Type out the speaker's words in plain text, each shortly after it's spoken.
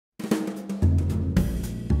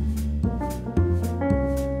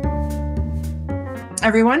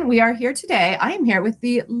everyone. We are here today. I am here with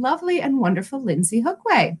the lovely and wonderful Lyndsey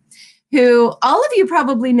Hookway, who all of you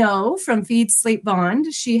probably know from Feed, Sleep,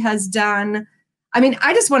 Bond. She has done,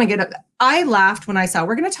 I just want to I laughed when I saw,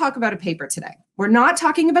 we're going to talk about a paper today. We're not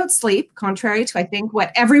talking about sleep, contrary to, I think,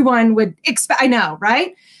 what everyone would expect. I know,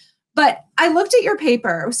 right? But I looked at your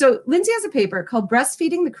paper. So Lyndsey has a paper called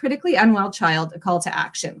Breastfeeding the Critically Unwell Child, a Call to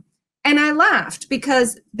Action. And I laughed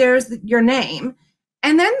because there's your name.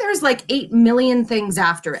 And then there's like 8 million things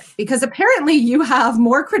after it, because apparently you have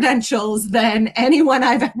more credentials than anyone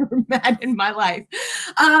I've ever met in my life.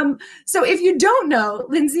 So if you don't know,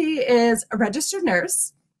 Lyndsey is a registered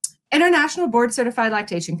nurse, international board certified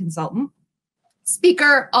lactation consultant,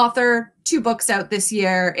 speaker, author, 2 books out this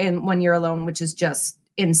year in 1 year alone, which is just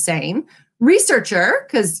insane. Researcher,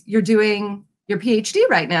 because you're doing your PhD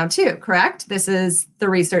right now too, correct? This is the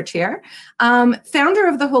research here. Founder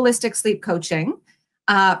of the Holistic Sleep Coaching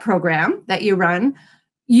program that you run.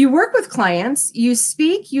 You work with clients, you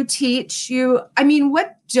speak, you teach,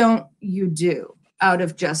 what don't you do out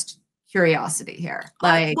of just curiosity here?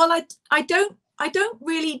 I don't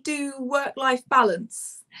really do work-life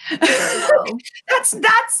balance very well.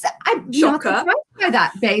 I'm not surprised by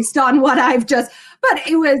that based on what I've just, but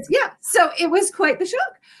it was, so it was quite the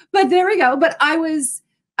shock. But there we go. But I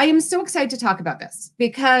am so excited to talk about this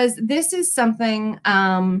because this is something,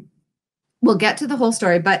 we'll get to the whole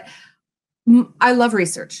story, but I love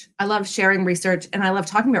research. I love sharing research and I love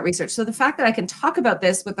talking about research. So the fact that I can talk about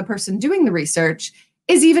this with the person doing the research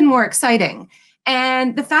is even more exciting.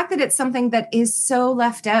 And the fact that it's something that is so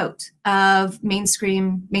left out of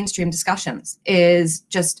mainstream discussions is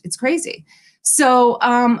just, it's crazy. So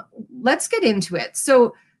let's get into it.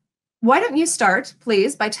 So why don't you start,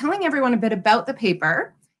 please, by telling everyone a bit about the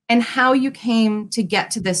paper and how you came to get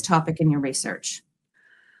to this topic in your research.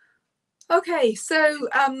 Okay, so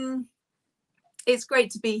it's great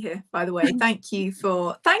to be here, by the way. Thank you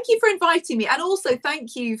for inviting me, and also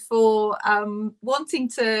thank you for wanting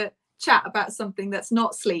to chat about something that's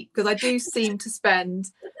not sleep, because I do seem to spend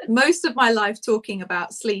most of my life talking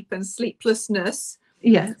about sleep and sleeplessness.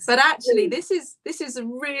 Yes, but actually this is a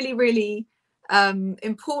really, really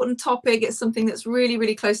important topic. It's something that's really,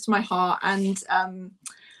 really close to my heart, and I'm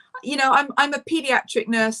a pediatric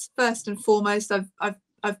nurse first and foremost.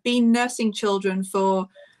 I've been nursing children for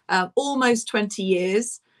almost 20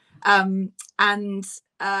 years. I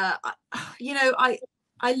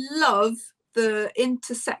love the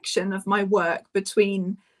intersection of my work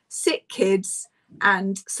between sick kids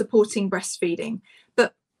and supporting breastfeeding.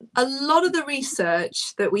 But a lot of the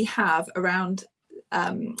research that we have around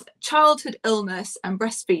childhood illness and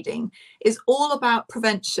breastfeeding is all about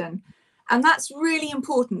prevention. And that's really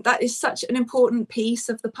important. That is such an important piece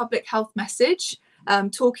of the public health message.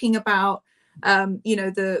 Talking about, we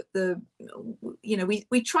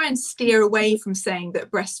try and steer away from saying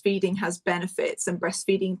that breastfeeding has benefits and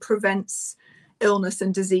breastfeeding prevents illness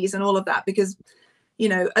and disease and all of that, because,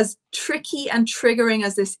 as tricky and triggering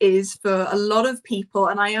as this is for a lot of people,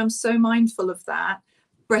 and I am so mindful of that,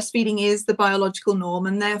 breastfeeding is the biological norm,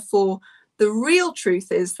 and therefore the real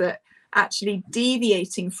truth is that actually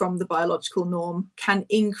deviating from the biological norm can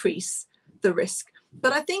increase the risk.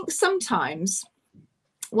 But I think sometimes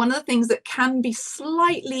one of the things that can be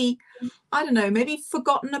slightly, maybe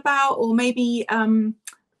forgotten about, or maybe,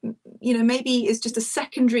 maybe is just a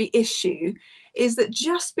secondary issue, is that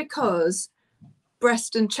just because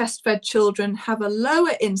breast and chest fed children have a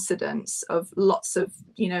lower incidence of lots of,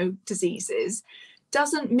 diseases,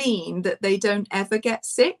 doesn't mean that they don't ever get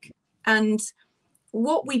sick. And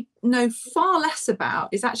what we know far less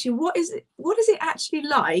about is actually what is it actually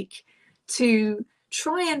like to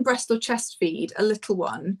try and breast or chest feed a little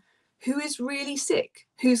one who is really sick,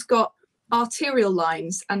 who's got arterial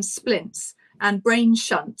lines and splints and brain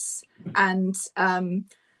shunts, and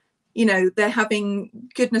they're having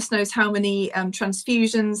goodness knows how many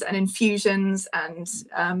transfusions and infusions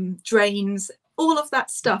and drains, all of that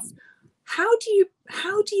stuff. How do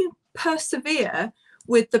you persevere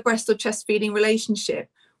with the breast or chest feeding relationship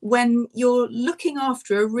when you're looking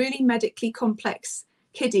after a really medically complex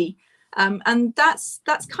kiddie? And that's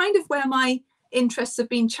kind of where my interests have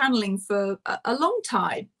been channeling for a long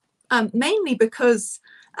time, mainly because,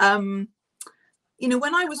 when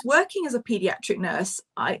I was working as a pediatric nurse,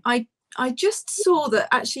 I just saw that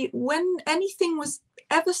actually when anything was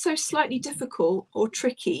ever so slightly difficult or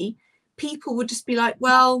tricky, people would just be like,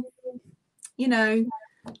 well,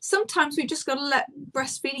 sometimes we've just got to let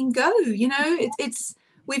breastfeeding go.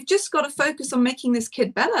 We've just got to focus on making this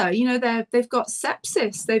kid better. They've got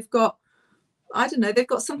sepsis, they've got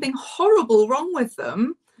something horrible wrong with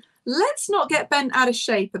them. let's not get bent out of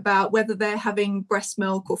shape about whether they're having breast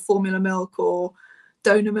milk or formula milk or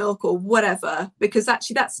donor milk or whatever, because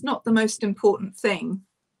actually that's not the most important thing.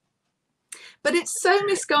 But it's so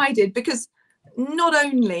misguided, because not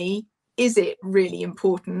only is it really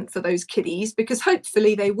important for those kiddies, because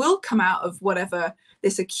hopefully they will come out of whatever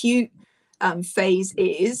this acute phase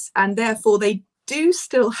is, and therefore they do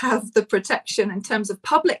still have the protection in terms of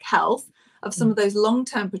public health of some of those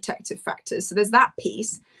long-term protective factors. So there's that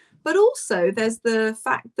piece. But also there's the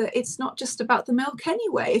fact that it's not just about the milk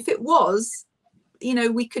anyway. If it was, you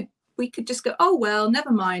know, we could just go, oh, well,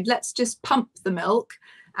 never mind, let's just pump the milk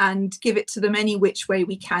and give it to them any which way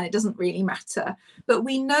we can. It doesn't really matter. But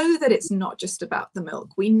we know that it's not just about the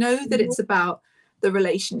milk. We know that it's about the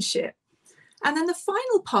relationship. And then the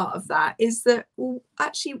final part of that is that, well,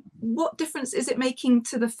 actually, what difference is it making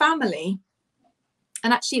to the family?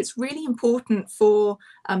 And actually, it's really important for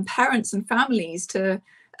parents and families to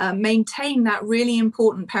maintain that really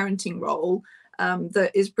important parenting role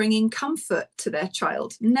that is bringing comfort to their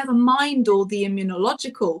child, never mind all the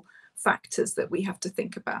immunological factors that we have to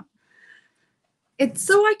think about.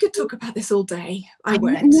 So I could talk about this all day. I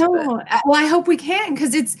won't. No, well, I hope we can,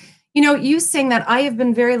 because it's, you know, you saying that, I have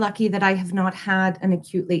been very lucky that I have not had an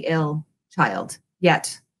acutely ill child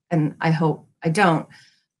yet, and I hope I don't.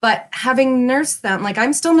 But having nursed them, like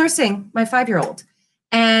I'm still nursing my 5-year-old,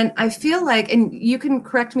 and I feel like, and you can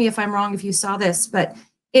correct me if I'm wrong if you saw this, but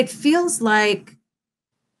it feels like,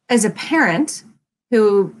 as a parent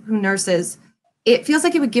who nurses, it feels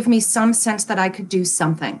like it would give me some sense that I could do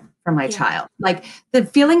something for my child. Like the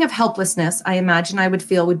feeling of helplessness, I imagine I would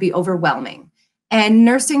feel, would be overwhelming. And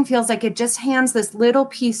nursing feels like it just hands this little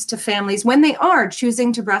piece to families when they are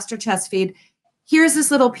choosing to breast or chest feed. Here's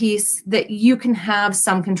this little piece that you can have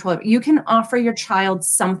some control over. You can offer your child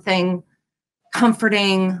something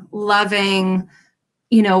comforting, loving,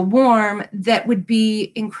 you know, warm, that would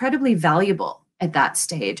be incredibly valuable at that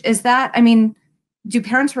stage. Is that, I mean, do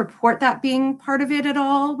parents report that being part of it at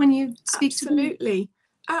all when you speak to them?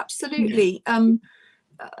 Absolutely. I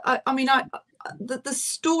mean, the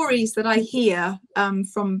stories that I hear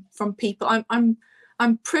from people,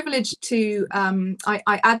 I'm privileged to,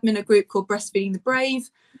 I admin a group called Breastfeeding the Brave,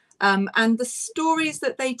 and the stories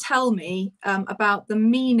that they tell me about the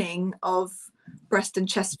meaning of breast and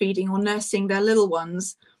chest feeding or nursing their little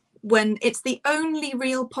ones, when it's the only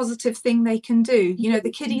real positive thing they can do. You know,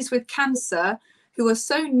 the kiddies with cancer who are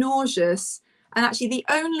so nauseous, and actually the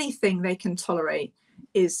only thing they can tolerate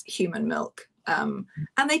is human milk. And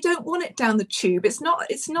they don't want it down the tube. It's not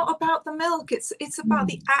about the milk. It's about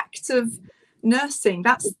the act of nursing.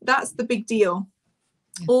 That's the big deal.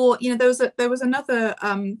 Or, you know, there was another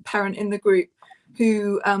parent in the group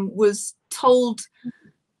who was told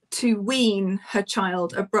to wean her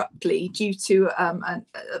child abruptly due to a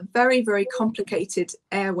very, very complicated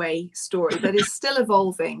airway story that is still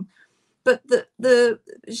evolving. But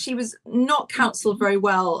she was not counseled very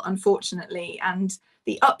well, unfortunately, and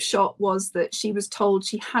the upshot was that she was told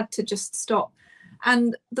she had to just stop.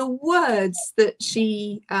 And the words that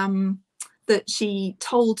she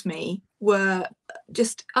told me were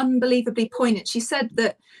just unbelievably poignant. She said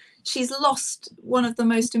that she's lost one of the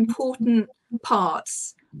most important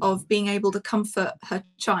parts of being able to comfort her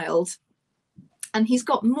child, and he's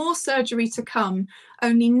got more surgery to come,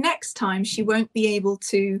 only next time she won't be able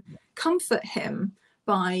to comfort him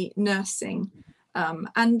by nursing.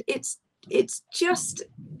 And it's just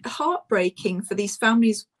heartbreaking for these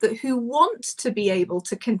families who want to be able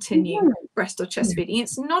to continue breast or chest feeding.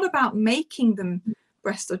 It's not about making them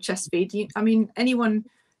breast or chest feed. I mean, anyone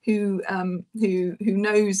who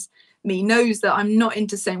knows me knows that I'm not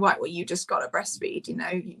into saying, right, well, you just got to breastfeed, you know,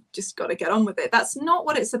 you just got to get on with it. That's not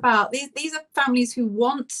what it's about. These are families who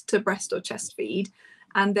want to breast or chest feed,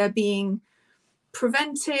 and they're being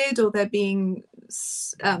prevented, or they're being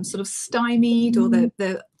sort of stymied, or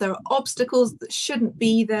there are obstacles that shouldn't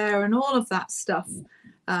be there, and all of that stuff.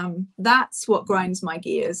 That's what grinds my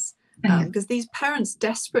gears, because these parents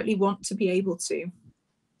desperately want to be able to.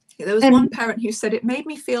 There was one parent who said, it made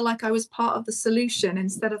me feel like I was part of the solution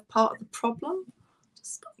instead of part of the problem.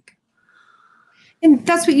 Just like... And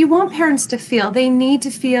that's what you want parents to feel. They need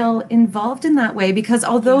to feel involved in that way, because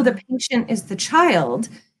although the patient is the child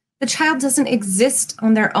doesn't exist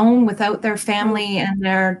on their own without their family and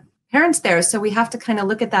their parents there. So we have to kind of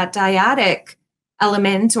look at that dyadic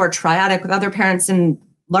element, or triadic with other parents and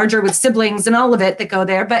larger with siblings and all of it that go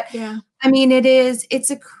there. But I mean,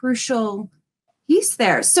 it's a crucial piece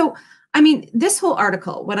there. So, I mean, this whole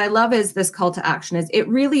article, what I love is this call to action is it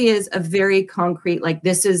really is a very concrete, like,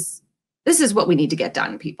 this is this is what we need to get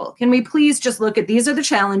done, people. Can we please just look at, these are the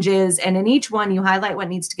challenges, and in each one you highlight what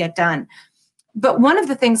needs to get done. But one of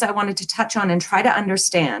the things I wanted to touch on and try to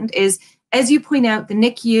understand is, as you point out, the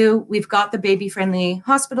NICU, we've got the baby-friendly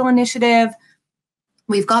hospital initiative,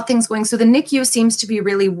 we've got things going. So the NICU seems to be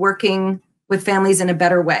really working with families in a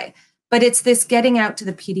better way. But it's this getting out to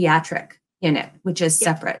the pediatric unit, which is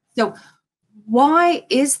separate. So why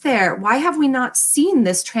have we not seen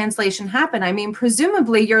this translation happen? I mean,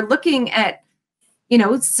 presumably you're looking at,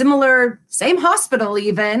 similar, same hospital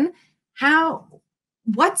even.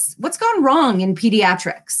 What's gone wrong in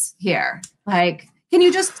pediatrics here? Like, can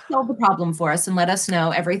you just solve the problem for us and let us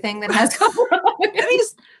know everything that has gone wrong? Let me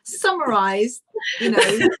just summarize,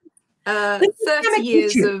 30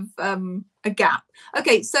 years of a gap.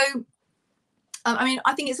 Okay, so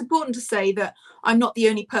I think it's important to say that I'm not the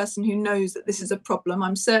only person who knows that this is a problem.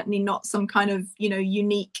 I'm certainly not some kind of,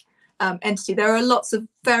 unique entity. There are lots of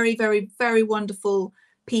very, very, very wonderful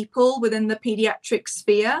people within the pediatric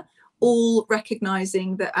sphere, all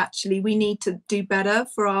recognizing that actually we need to do better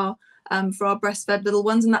for our breastfed little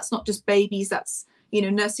ones. And that's not just babies, that's,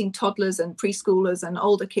 nursing toddlers and preschoolers and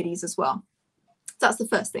older kiddies as well. So that's the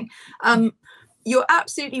first thing. You're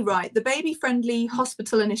absolutely right. The Baby Friendly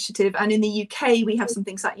Hospital Initiative, and in the UK, we have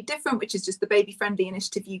something slightly different, which is just the Baby Friendly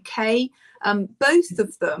Initiative UK. Both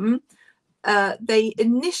of them, they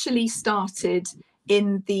initially started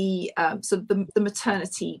in the sort of the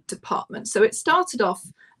maternity department. So it started off,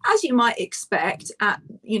 as you might expect, at,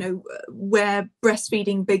 where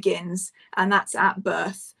breastfeeding begins, and that's at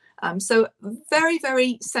birth. So very,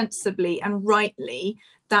 very sensibly and rightly,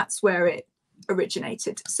 that's where it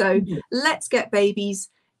originated. So let's get babies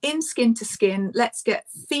in skin to skin. Let's get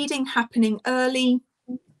feeding happening early.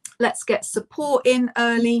 Let's get support in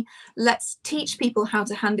early. Let's teach people how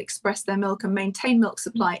to hand express their milk and maintain milk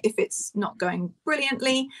supply if it's not going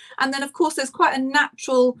brilliantly. And then, of course, there's quite a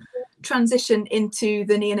natural transition into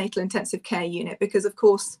the neonatal intensive care unit, because, of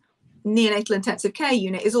course, neonatal intensive care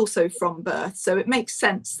unit is also from birth. So it makes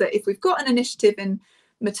sense that if we've got an initiative in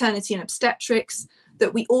maternity and obstetrics,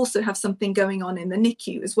 that we also have something going on in the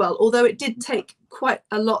NICU as well, although it did take quite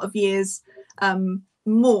a lot of years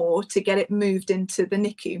more to get it moved into the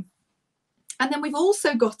NICU. And then we've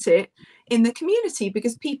also got it in the community,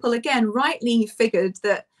 because people, again, rightly figured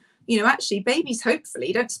that, actually babies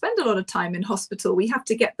hopefully don't spend a lot of time in hospital. We have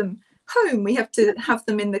to get them home. We have to have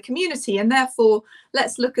them in the community. And therefore,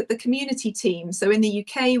 let's look at the community team. So in the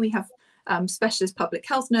UK, we have specialist public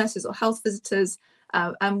health nurses or health visitors,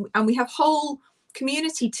 and we have whole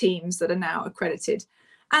community teams that are now accredited.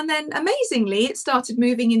 And then amazingly, it started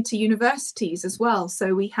moving into universities as well.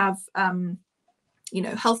 So we have,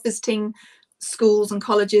 health visiting schools and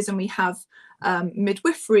colleges, and we have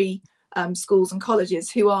midwifery schools and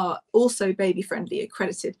colleges who are also baby friendly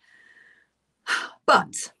accredited.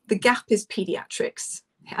 But the gap is pediatrics.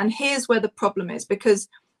 And here's where the problem is, because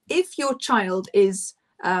if your child is,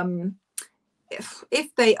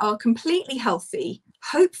 if they are completely healthy,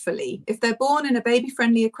 hopefully, if they're born in a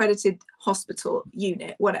baby-friendly accredited hospital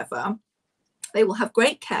unit, whatever, they will have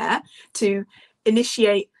great care to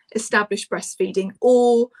initiate, establish breastfeeding,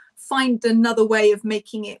 or find another way of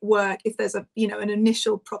making it work if there's an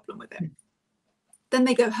initial problem with it. Then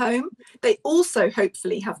they go home. They also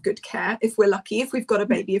hopefully have good care, if we're lucky, if we've got a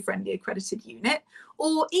baby-friendly accredited unit,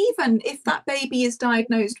 or even if that baby is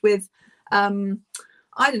diagnosed with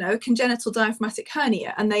congenital diaphragmatic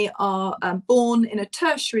hernia, and they are born in a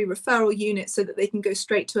tertiary referral unit so that they can go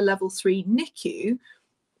straight to a level 3 NICU.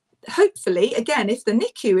 Hopefully, again, if the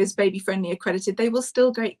NICU is baby friendly accredited, they will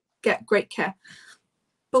still get great care.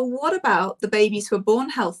 But what about the babies who are born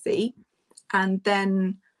healthy and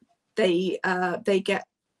then they get,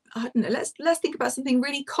 let's think about something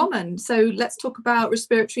really common. So let's talk about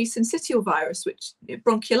respiratory syncytial virus, which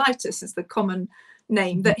bronchiolitis is the common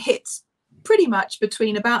name, that hits pretty much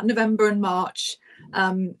between about November and March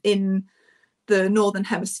in the Northern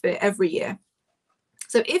Hemisphere every year.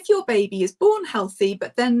 So if your baby is born healthy,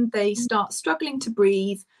 but then they start struggling to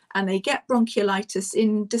breathe and they get bronchiolitis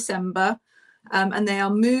in December, and they are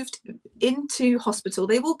moved into hospital,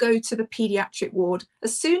 they will go to the pediatric ward.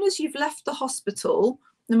 As soon as you've left the hospital,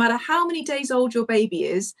 no matter how many days old your baby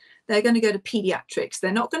is, they're going to go to pediatrics.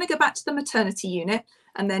 They're not going to go back to the maternity unit,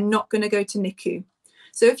 and they're not going to go to NICU.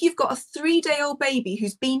 So if you've got a 3-day-old baby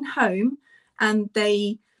who's been home and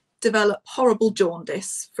they develop horrible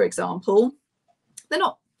jaundice, for example, they're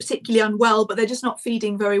not particularly unwell, but they're just not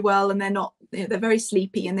feeding very well, and they're very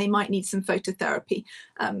sleepy, and they might need some phototherapy.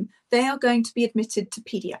 They are going to be admitted to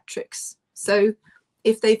pediatrics. So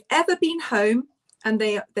if they've ever been home and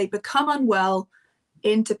they become unwell,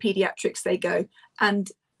 into pediatrics they go.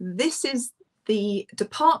 And this is the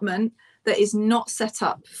department that is not set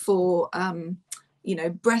up for, you know,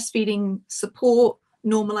 breastfeeding support,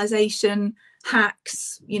 normalization,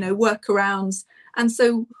 hacks, you know, workarounds. And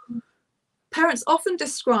so parents often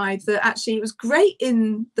describe that actually it was great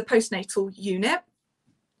in the postnatal unit.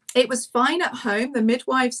 It was fine at home. The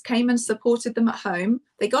midwives came and supported them at home.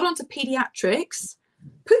 They got onto pediatrics.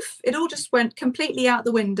 Poof, it all just went completely out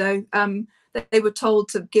the window. They were told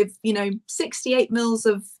to give, you know, 68 mils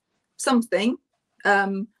of something.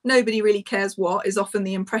 Nobody really cares what, is often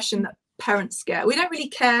the impression that parents get. We don't really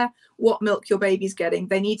care what milk your baby's getting.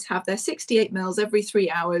 They need to have their 68 mils every 3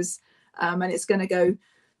 hours. And it's going to go,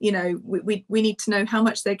 you know, we need to know how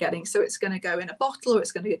much they're getting. So it's going to go in a bottle, or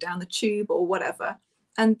it's going to go down the tube, or whatever.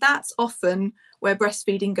 And that's often where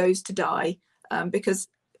breastfeeding goes to die, because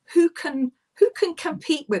who can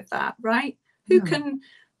compete with that, right? Who can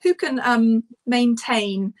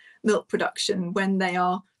maintain milk production when they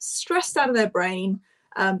are stressed out of their brain?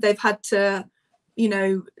 They've had to, you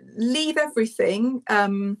know, leave everything,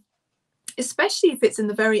 especially if it's in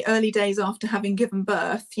the very early days after having given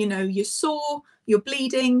birth. You know, you're sore, you're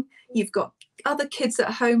bleeding, you've got other kids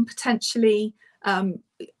at home potentially.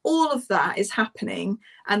 All of that is happening,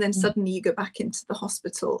 and then suddenly you go back into the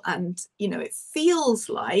hospital, and you know, it feels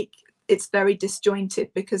like it's very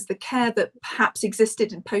disjointed, because the care that perhaps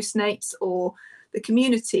existed in postnates or the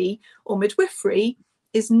community or midwifery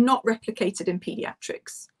is not replicated in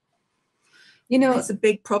pediatrics. You know, it's a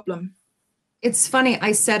big problem. It's funny,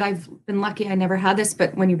 I said I've been lucky I never had this,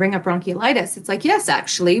 but when you bring up bronchiolitis, it's like, yes,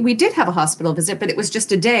 actually, we did have a hospital visit, but it was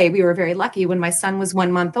just a day. We were very lucky when my son was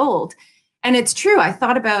 1 month old. And it's true. I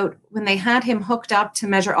thought about when they had him hooked up to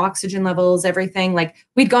measure oxygen levels, everything, like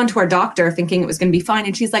we'd gone to our doctor thinking it was going to be fine.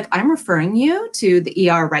 And she's like, I'm referring you to the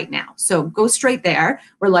ER right now. So go straight there.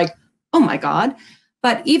 We're like, oh my God.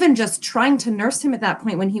 But even just trying to nurse him at that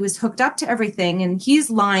point when he was hooked up to everything and he's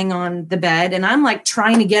lying on the bed and I'm like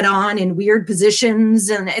trying to get on in weird positions.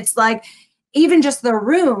 And it's like, even just the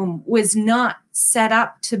room was not set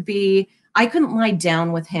up to be, I couldn't lie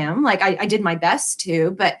down with him. Like I did my best to,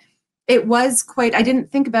 but it was quite, I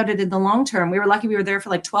didn't think about it in the long term. We were lucky we were there for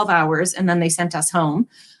like 12 hours and then they sent us home,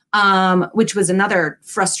 which was another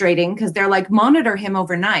frustrating, because they're like, monitor him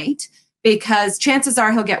overnight because chances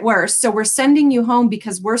are he'll get worse. So we're sending you home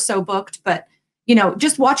because we're so booked, but you know,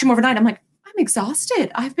 just watch him overnight. I'm like, I'm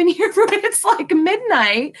exhausted. I've been here for, it's like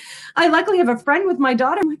midnight. I luckily have a friend with my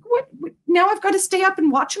daughter. I'm like, what? Now I've got to stay up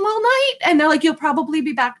and watch him all night. And they're like, you'll probably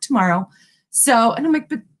be back tomorrow. So, and I'm like,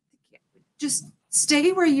 but just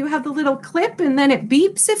stay where you have the little clip and then it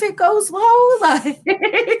beeps if it goes low. Like,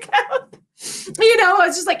 you know,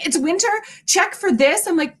 it's just like, it's winter, check for this.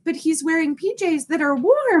 I'm like, but he's wearing PJs that are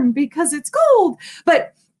warm because it's cold.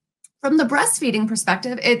 But from the breastfeeding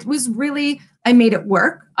perspective, it was really, I made it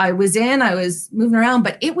work. I was moving around,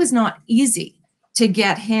 but it was not easy to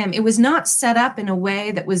get him. It was not set up in a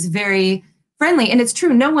way that was very friendly. And it's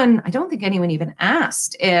true, no one, I don't think anyone even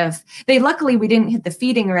asked if luckily we didn't hit the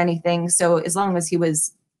feeding or anything. So as long as he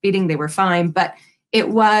was feeding, they were fine. But it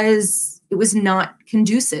was not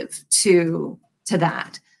conducive to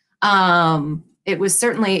that. It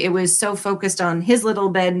was so focused on his little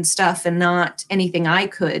bed and stuff and not anything I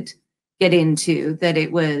could get into that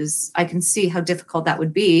I can see how difficult that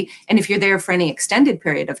would be. And if you're there for any extended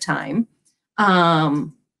period of time,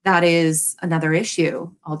 that is another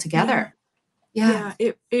issue altogether. Yeah,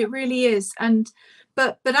 it really is. And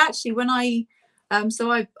but actually when my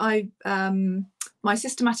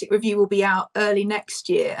systematic review will be out early next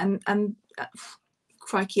year, and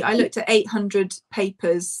crikey, I looked at 800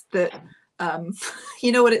 papers that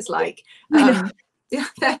you know what it's like.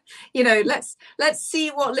 You know, let's see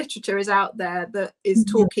what literature is out there that is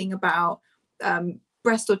talking about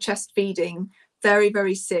breast or chest feeding very,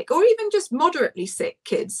 very sick, or even just moderately sick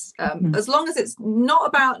kids. As long as it's not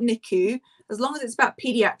about NICU, as long as it's about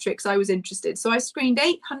pediatrics, I was interested. So I screened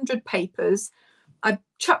 800 papers. I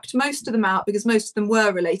chucked most of them out because most of them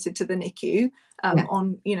were related to the NICU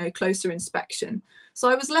on, you know, closer inspection. So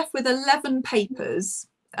I was left with 11 papers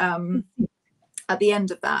at the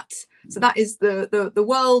end of that. So that is the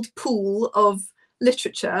world pool of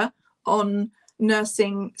literature on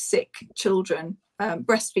nursing sick children,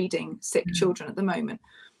 breastfeeding sick children at the moment.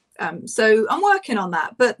 So I'm working on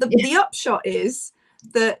that. But the upshot is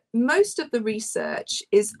that most of the research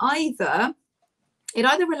is either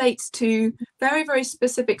relates to very, very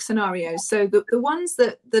specific scenarios. So the ones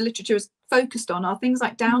that the literature is focused on are things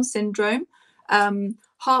like Down syndrome,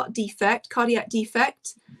 heart defect, cardiac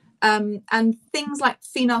defect, and things like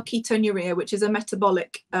phenylketonuria, which is a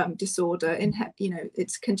metabolic disorder.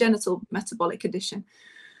 It's congenital metabolic condition.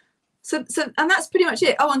 And that's pretty much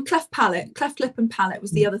it. Oh, and cleft lip and palate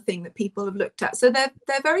was the other thing that people have looked at. So they're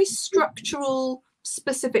very structural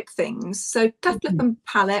specific things. So cleft lip and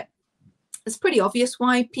palate, it's pretty obvious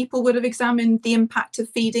why people would have examined the impact of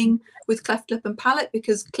feeding with cleft lip and palate,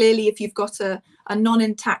 because clearly if you've got a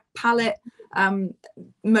non-intact palate,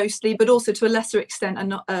 mostly, but also to a lesser extent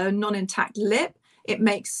a non-intact lip, it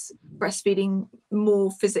makes breastfeeding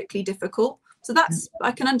more physically difficult. So that's,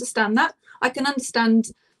 I can understand that. I can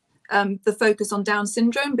understand the focus on Down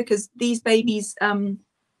syndrome, because these babies,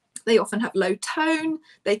 they often have low tone,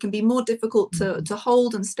 they can be more difficult to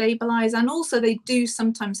hold and stabilize, and also they do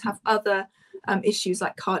sometimes have other issues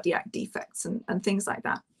like cardiac defects and things like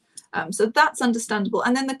that. So that's understandable.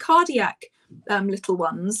 And then the cardiac little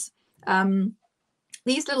ones,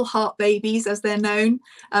 these little heart babies, as they're known,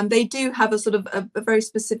 they do have a sort of a very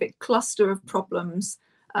specific cluster of problems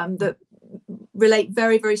that relate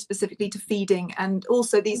very, very specifically to feeding. And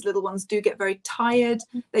also these little ones do get very tired.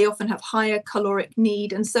 They often have higher caloric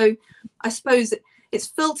need. And so I suppose it's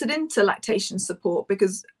filtered into lactation support,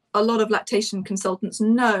 because a lot of lactation consultants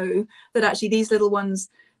know that actually these little ones,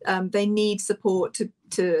 they need support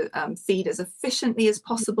to feed as efficiently as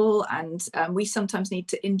possible. And we sometimes need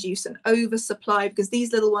to induce an oversupply, because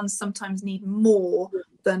these little ones sometimes need more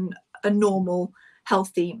than a normal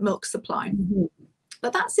healthy milk supply. Mm-hmm.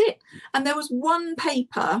 But that's it. And there was one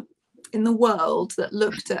paper in the world that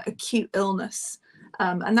looked at acute illness.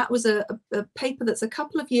 And that was a paper that's a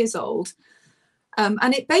couple of years old.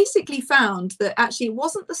 And it basically found that actually it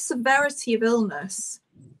wasn't the severity of illness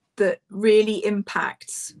that really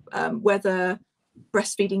impacts whether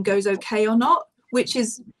breastfeeding goes okay or not, which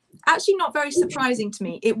is actually not very surprising to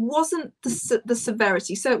me. It wasn't the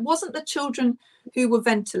severity. So it wasn't the children who were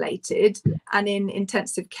ventilated and in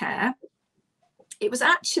intensive care. It was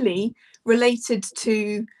actually related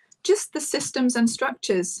to just the systems and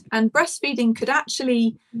structures, and breastfeeding could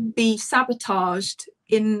actually be sabotaged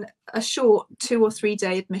in a short 2 or 3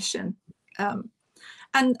 day admission.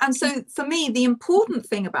 And so for me, the important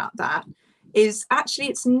thing about that is actually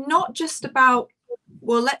it's not just about,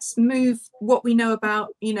 well, let's move what we know about,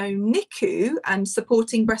 NICU and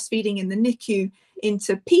supporting breastfeeding in the NICU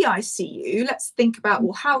into PICU. Let's think about,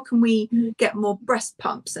 well, how can we get more breast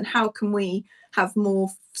pumps, and how can we have more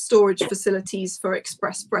storage facilities for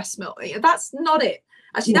express breast milk? That's not it.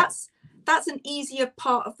 Actually, that's an easier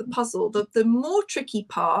part of the puzzle. The more tricky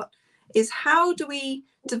part is, how do we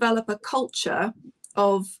develop a culture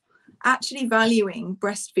of actually valuing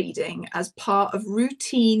breastfeeding as part of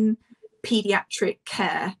routine pediatric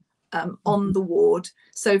care on the ward?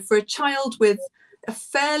 So for a child with a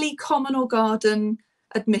fairly common or garden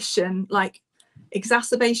admission, like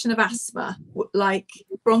exacerbation of asthma, like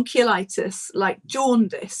bronchiolitis, like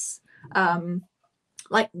jaundice,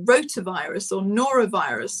 like rotavirus or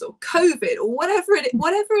norovirus or COVID or whatever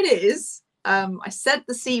it is. I said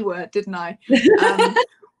the C word, didn't I?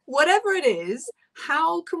 Whatever it is,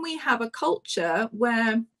 how can we have a culture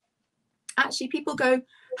where actually people go,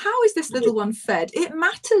 how is this little one fed? It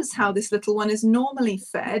matters how this little one is normally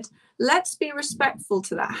fed. Let's be respectful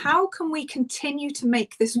to that. How can we continue to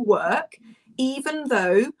make this work, even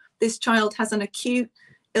though this child has an acute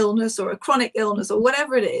illness or a chronic illness or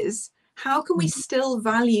whatever it is? How can we still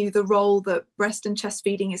value the role that breast and chest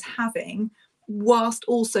feeding is having, whilst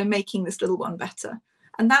also making this little one better?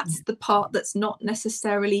 And that's the part that's not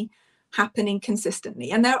necessarily happening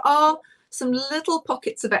consistently. And there are some little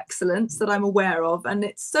pockets of excellence that I'm aware of, and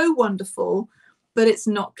it's so wonderful, but it's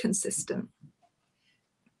not consistent.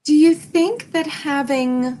 Do you think that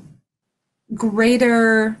having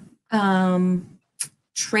greater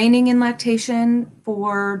training in lactation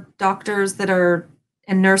for doctors that are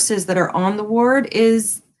and nurses that are on the ward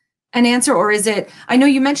is an answer? Or is it, I know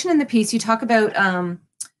you mentioned in the piece, you talk about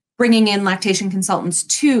bringing in lactation consultants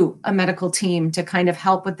to a medical team to kind of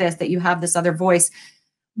help with this, that you have this other voice,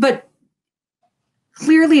 but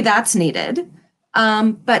clearly that's needed.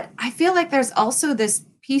 But I feel like there's also this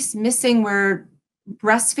piece missing where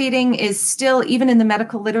breastfeeding is still, even in the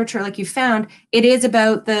medical literature, like you found, it is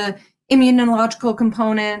about the immunological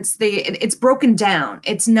components. It's broken down.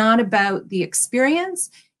 It's not about the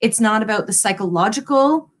experience. It's not about the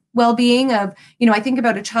psychological well-being of, I think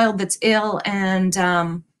about a child that's ill and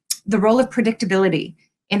the role of predictability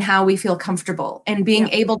in how we feel comfortable and being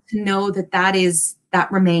able to know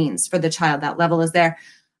that remains for the child, that level is there.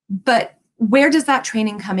 But where does that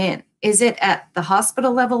training come in? Is it at the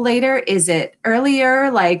hospital level later? Is it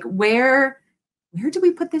earlier? Like where do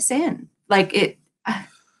we put this in? Like it.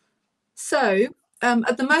 So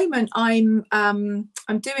at the moment, I'm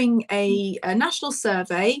doing a national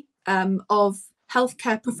survey of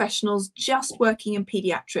healthcare professionals just working in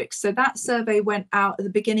pediatrics. So that survey went out at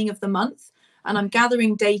the beginning of the month, and I'm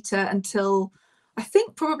gathering data until I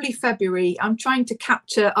think probably February. I'm trying to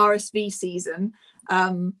capture RSV season.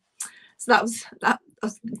 So that was that.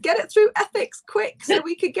 Get it through ethics quick so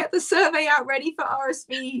we could get the survey out ready for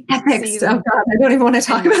RSV ethics season. Oh God, I don't even want to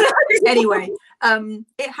talk about it. Anyway,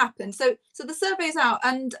 it happened. So the survey's out,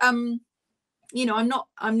 and you know,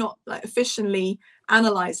 I'm not like officially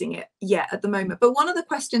analyzing it yet at the moment, but one of the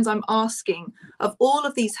questions I'm asking of all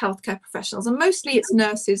of these healthcare professionals, and mostly it's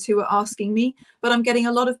nurses who are asking me, but I'm getting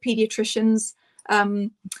a lot of pediatricians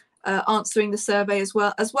answering the survey as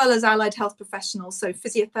well as allied health professionals, so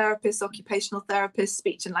physiotherapists, occupational therapists,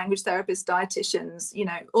 speech and language therapists, dietitians, you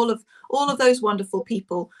know, all of those wonderful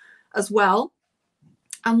people as well.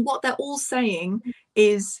 And what they're all saying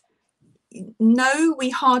is, no, we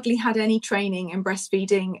hardly had any training in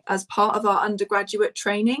breastfeeding as part of our undergraduate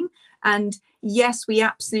training. And yes, we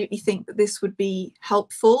absolutely think that this would be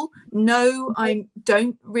helpful. No, I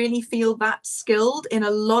don't really feel that skilled in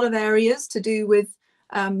a lot of areas to do with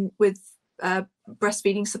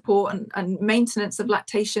breastfeeding support and maintenance of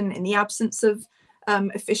lactation in the absence of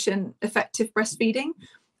efficient, effective breastfeeding.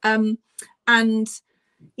 And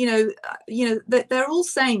you know, they're all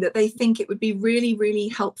saying that they think it would be really, really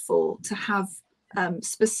helpful to have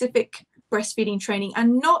specific breastfeeding training,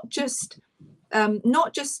 and not just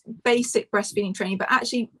basic breastfeeding training, but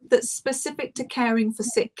actually that's specific to caring for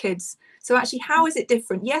sick kids. So actually, how is it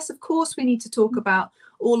different? Yes, of course, we need to talk about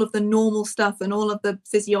all of the normal stuff and all of the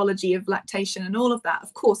physiology of lactation and all of that.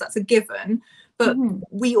 Of course, that's a given, but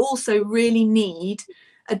we also really need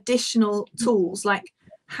additional tools, like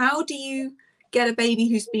how do you get a baby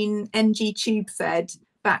who's been NG tube fed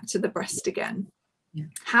back to the breast again? Yeah.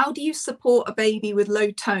 How do you support a baby with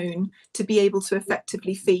low tone to be able to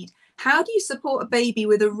effectively feed? How do you support a baby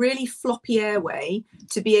with a really floppy airway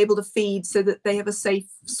to be able to feed so that they have a safe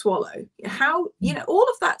swallow? How, you know, all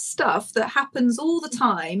of that stuff that happens all the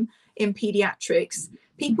time in pediatrics,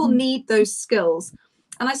 people need those skills.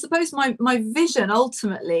 And I suppose my vision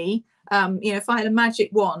ultimately, you know, if I had a magic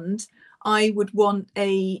wand, I would want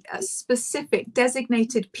a specific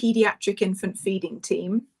designated pediatric infant feeding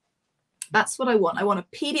team. That's what I want. I want a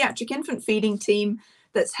pediatric infant feeding team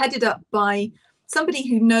that's headed up by somebody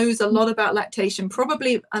who knows a lot about lactation,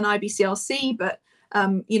 probably an IBCLC, but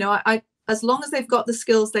you know, I as long as they've got the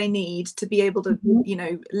skills they need to be able to, you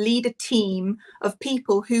know, lead a team of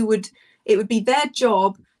people who it would be their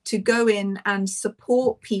job to go in and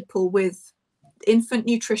support people with infant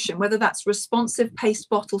nutrition, whether that's responsive paced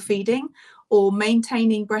bottle feeding or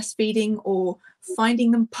maintaining breastfeeding or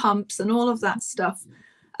finding them pumps and all of that stuff,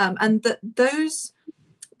 and that those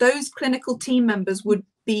clinical team members would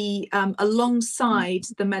be alongside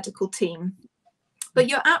the medical team. But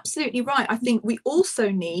you're absolutely right. I think we also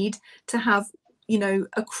need to have, you know,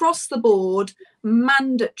 across the board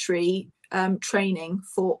mandatory training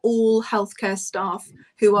for all healthcare staff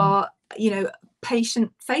who are, you know,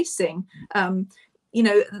 patient facing. You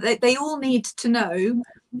know, they all need to know,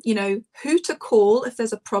 you know, who to call if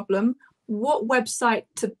there's a problem, what website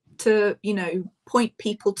to you know, point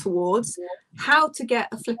people towards, how to get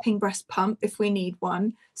a flipping breast pump if we need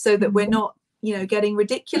one, so that we're not, you know, getting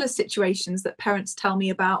ridiculous situations that parents tell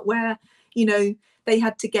me about where, you know, they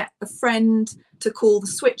had to get a friend to call the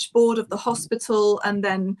switchboard of the hospital, and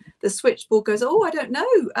then the switchboard goes, oh, I don't know,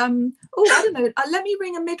 let me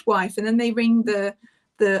ring a midwife, and then they ring the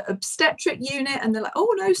obstetric unit, and they're like,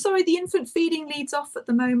 oh no, sorry, the infant feeding lead's off at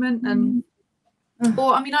the moment. And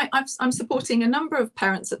or I mean, I'm supporting a number of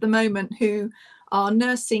parents at the moment who are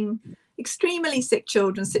nursing extremely sick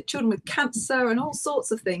children with cancer and all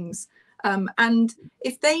sorts of things, and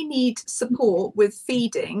if they need support with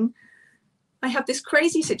feeding, I have this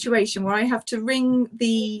crazy situation where I have to ring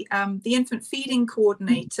the infant feeding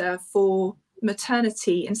coordinator for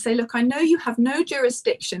maternity and say, look, I know you have no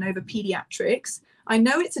jurisdiction over pediatrics. I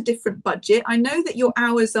know it's a different budget. I know that your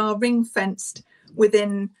hours are ring fenced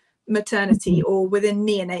within maternity or within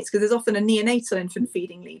neonates, because there's often a neonatal infant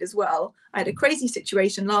feeding lead as well. I had a crazy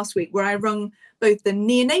situation last week where I rung both the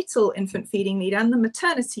neonatal infant feeding lead and the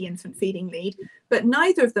maternity infant feeding lead, but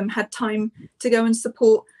neither of them had time to go and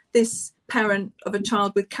support this parent of a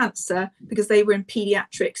child with cancer because they were in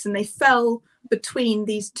pediatrics, and they fell between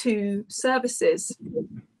these two services.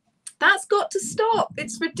 That's got to stop.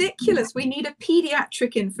 It's ridiculous. We need a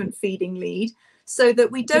pediatric infant feeding lead so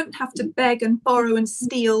that we don't have to beg and borrow and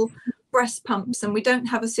steal breast pumps, and we don't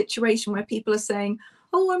have a situation where people are saying,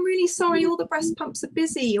 oh, I'm really sorry, all the breast pumps are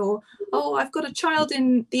busy, or oh, I've got a child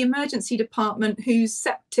in the emergency department who's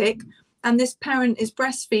septic. and this parent is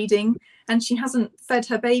breastfeeding and she hasn't fed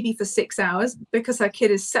her baby for 6 hours because her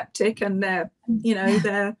kid is septic and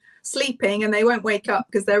they're sleeping and they won't wake up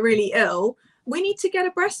because they're really ill. We need to get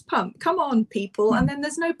a breast pump. Come on, people. And then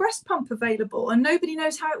there's no breast pump available and nobody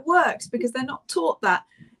knows how it works because they're not taught that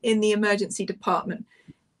in the emergency department.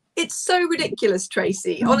 It's so ridiculous,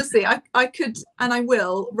 Tracy. Honestly, I could and I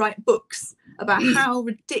will write books about how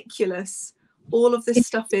ridiculous all of this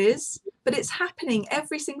stuff is, but it's happening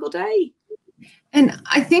every single day. And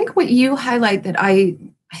I think what you highlight that I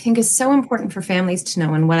think is so important for families to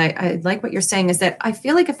know, and what I like what you're saying, is that I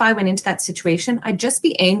feel like if I went into that situation, I'd just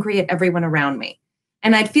be angry at everyone around me.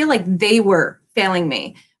 And I'd feel like they were failing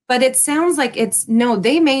me. But it sounds like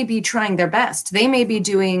they may be trying their best. They may be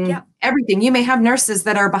doing everything. You may have nurses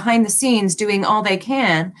that are behind the scenes doing all they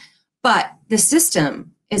can, but the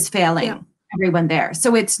system is failing everyone there.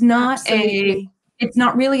 So it's not it's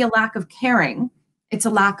not really a lack of caring. It's a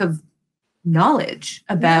lack of knowledge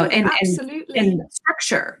about and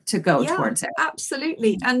structure to go towards it.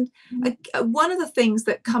 Absolutely. And one of the things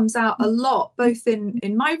that comes out a lot, both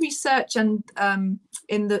in my research and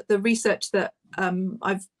in the research that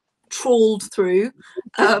I've trawled through,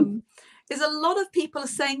 is a lot of people are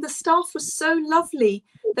saying the staff was so lovely.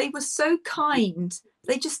 They were so kind.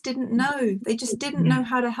 They just didn't know. They just didn't know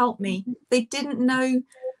how to help me. They didn't know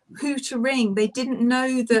who to ring. They didn't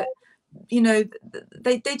know that,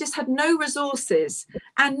 they just had no resources.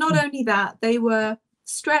 And not only that, they were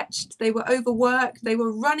stretched, they were overworked, they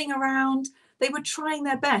were running around, they were trying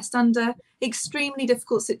their best under extremely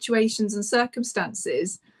difficult situations and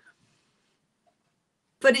circumstances.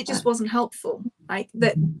 But it just wasn't helpful. Like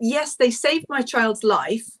that, yes, they saved my child's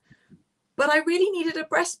life, but I really needed a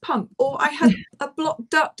breast pump, or I had a blocked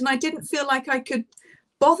duct and I didn't feel like I could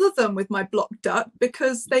bother them with my blocked duct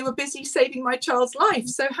because they were busy saving my child's life.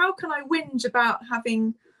 So how can I whinge about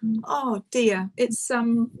having, oh dear, it's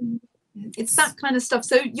that kind of stuff.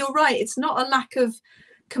 So you're right, it's not a lack of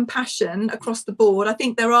compassion across the board. I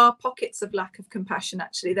think there are pockets of lack of compassion.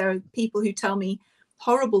 Actually, there are people who tell me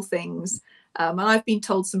horrible things, and I've been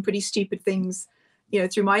told some pretty stupid things,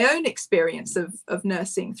 through my own experience of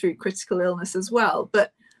nursing through critical illness as well.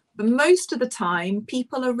 But most of the time,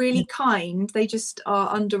 people are really kind. They just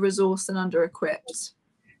are under-resourced and under-equipped.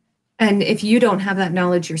 And if you don't have that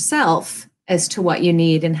knowledge yourself as to what you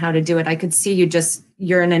need and how to do it, I could see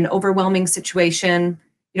you're in an overwhelming situation.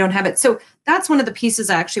 You don't have it. So that's one of the pieces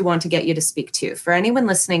I actually want to get you to speak to. For anyone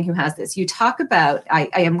listening who has this, you talk about, I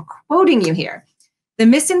am quoting you here, the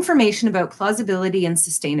misinformation about plausibility and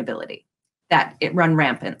sustainability that it run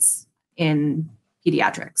rampant in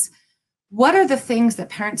pediatrics. What are the things that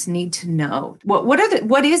parents need to know? What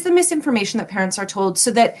is the misinformation that parents are told,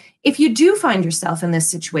 so that if you do find yourself in this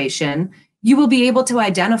situation, you will be able to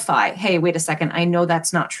identify, hey, wait a second, I know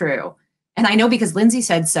that's not true. And I know because Lyndsey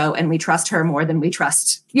said so, and we trust her more than we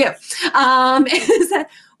trust you.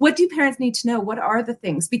 What do parents need to know? What are the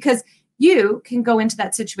things? Because you can go into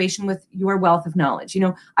that situation with your wealth of knowledge.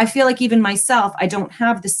 I feel like even myself, I don't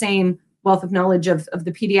have the same wealth of knowledge of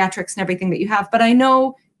the pediatrics and everything that you have, but I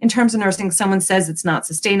know in terms of nursing, someone says it's not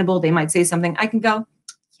sustainable, they might say something, I can go,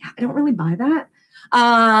 yeah, I don't really buy that.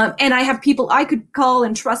 And I have people I could call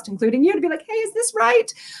and trust, including you, to be like, hey, is this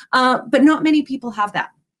right? But not many people have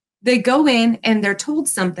that. They go in and they're told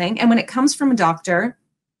something, and when it comes from a doctor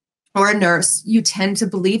or a nurse, you tend to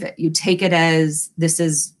believe it. You take it as this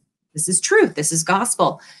is truth, this is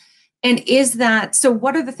gospel. And so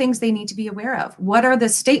what are the things they need to be aware of? What are the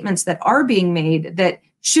statements that are being made that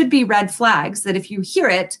should be red flags, that if you hear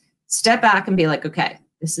it, step back and be like, okay,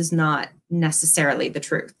 this is not necessarily the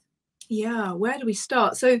truth? Yeah, where do we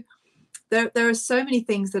start? So there are so many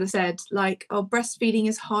things that are said, like, oh, breastfeeding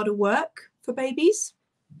is harder work for babies.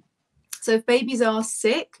 So if babies are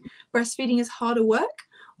sick, breastfeeding is harder work.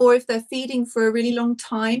 Or if they're feeding for a really long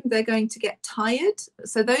time, they're going to get tired.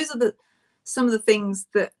 So those are some of the things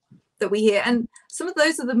that we hear. And some of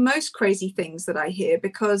those are the most crazy things that I hear,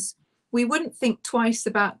 because we wouldn't think twice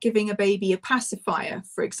about giving a baby a pacifier,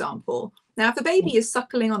 for example. Now, if a baby is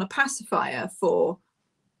suckling on a pacifier for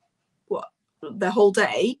the whole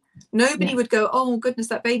day, nobody would go, oh goodness,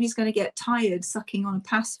 that baby's going to get tired sucking on a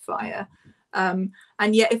pacifier. And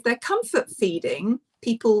yet if they're comfort feeding,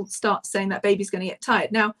 people start saying that baby's going to get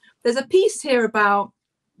tired. Now, there's a piece here about,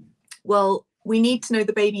 well, we need to know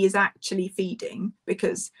the baby is actually feeding,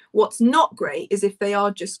 because what's not great is if they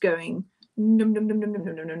are just going num, num, num, num, num,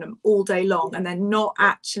 num, num, num, all day long, and they're not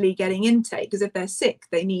actually getting intake, because if they're sick,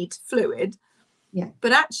 they need fluid. Yeah.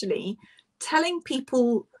 But actually telling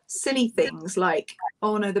people silly things like,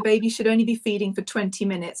 oh no, the baby should only be feeding for 20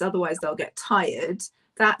 minutes, otherwise they'll get tired,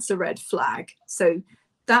 that's a red flag. So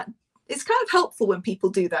that it's kind of helpful when people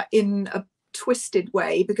do that in a twisted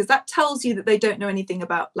way, because that tells you that they don't know anything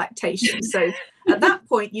about lactation. So at that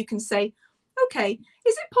point you can say, okay,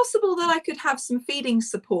 is it possible that I could have some feeding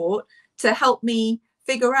support to help me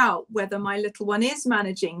figure out whether my little one is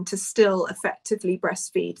managing to still effectively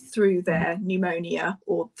breastfeed through their pneumonia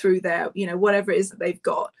or through their, you know, whatever it is that they've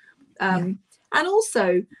got. And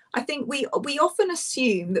also, I think we often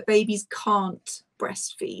assume that babies can't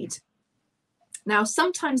breastfeed. Now,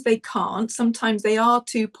 sometimes they can't, sometimes they are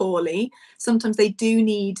too poorly, sometimes they do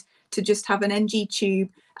need to just have an NG tube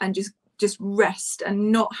and just rest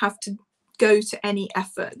and not have to go to any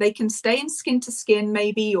effort. They can stay in skin to skin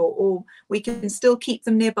maybe, or we can still keep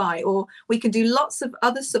them nearby, or we can do lots of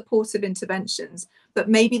other supportive interventions, but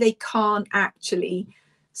maybe they can't actually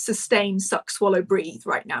sustain suck, swallow, breathe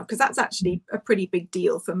right now, because that's actually a pretty big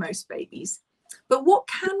deal for most babies. But what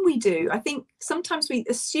can we do? I think sometimes we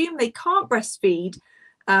assume they can't breastfeed,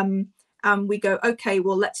 and we go, okay,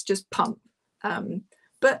 well, let's just pump.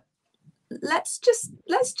 But let's just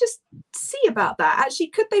see about that. Actually,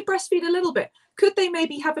 could they breastfeed a little bit? Could they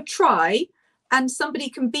maybe have a try, and somebody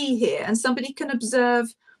can be here and somebody can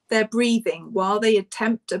observe their breathing while they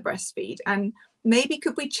attempt to breastfeed? And maybe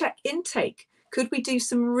could we check intake? Could we do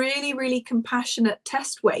some really, really compassionate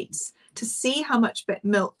test weights to see how much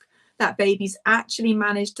milk that baby's actually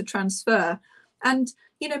managed to transfer? And,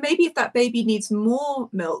 you know, maybe if that baby needs more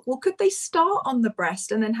milk, well, could they start on the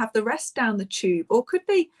breast and then have the rest down the tube? Or could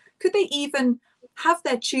they even have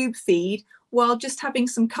their tube feed while just having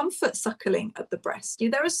some comfort suckling at the breast? You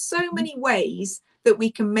know, there are so many ways that we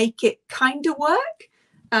can make it kind of work,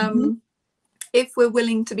 if we're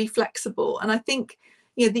willing to be flexible. And I think,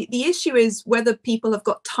 you know, the issue is whether people have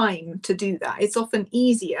got time to do that. It's often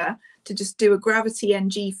easier to just do a gravity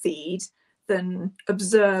NG feed than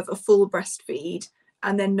observe a full breastfeed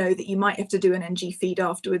and then know that you might have to do an NG feed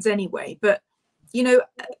afterwards anyway. But, you know,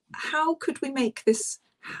 how could we make this,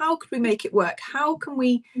 how could we make it work? How can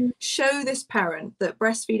we show this parent that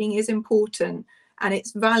breastfeeding is important and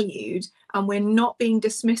it's valued, and we're not being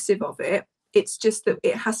dismissive of it? It's just that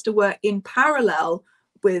it has to work in parallel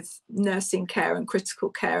with nursing care and critical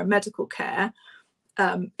care and medical care.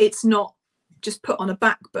 It's not just put on a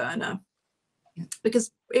back burner,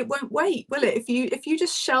 because it won't wait, will it? If you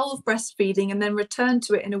just shelve breastfeeding and then return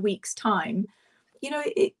to it in a week's time, you know,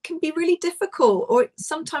 it can be really difficult, or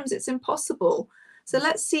sometimes it's impossible. So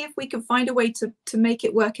let's see if we can find a way to make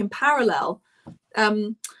it work in parallel.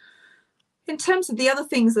 In terms of the other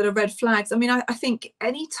things that are red flags, I mean, I think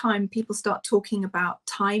anytime people start talking about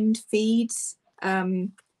timed feeds,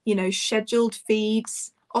 you know, scheduled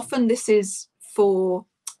feeds, often this is for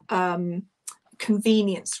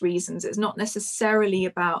convenience reasons. It's not necessarily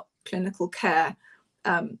about clinical care.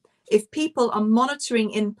 If people are monitoring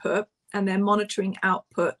input and they're monitoring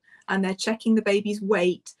output and they're checking the baby's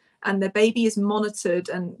weight and the baby is monitored,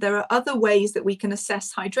 and there are other ways that we can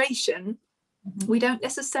assess hydration, we don't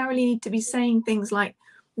necessarily need to be saying things like,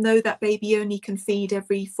 no, that baby only can feed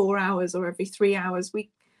every 4 hours or every 3 hours. We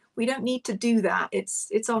don't need to do that.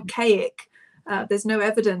 It's archaic. There's no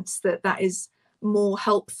evidence that that is more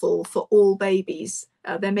helpful for all babies.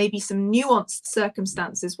 There may be some nuanced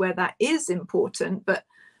circumstances where that is important, but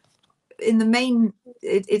in the main,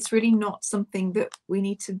 it's really not something that we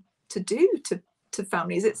need to do to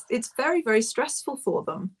families. It's very, very stressful for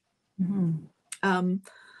them.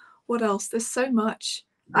 What else? There's so much.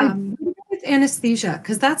 With anesthesia,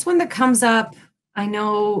 because that's one that comes up. I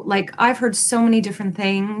know, like, I've heard so many different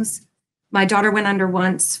things. My daughter went under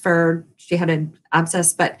once she had an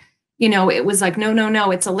abscess, but, you know, it was like,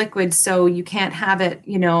 no, it's a liquid, so you can't have it,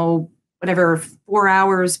 you know, whatever, 4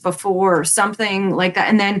 hours before or something like that.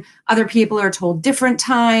 And then other people are told different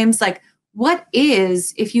times. Like, what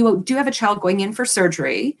is, if you do have a child going in for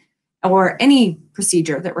surgery or any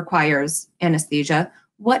procedure that requires anesthesia,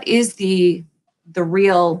 what is the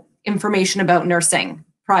real information about nursing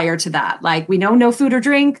prior to that? Like, we know no food or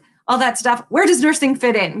drink, all that stuff. Where does nursing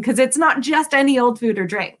fit in? Because it's not just any old food or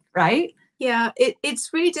drink, right? Yeah,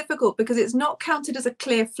 it's really difficult because it's not counted as a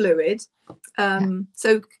clear fluid.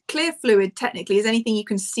 So clear fluid technically is anything you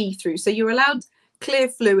can see through. So you're allowed clear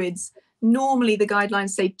fluids. Normally the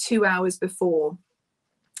guidelines say 2 hours before.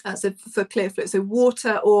 So for clear fluid, so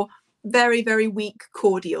water or very, very weak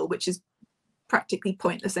cordial, which is practically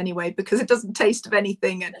pointless anyway because it doesn't taste of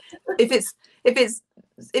anything. And if it's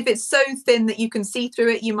so thin that you can see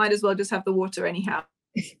through it, you might as well just have the water anyhow.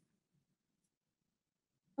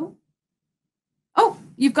 Oh,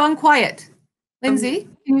 you've gone quiet, Lyndsey.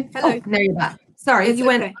 Hello. Oh, there you're back. Sorry, It's you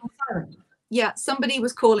went. okay. Yeah, somebody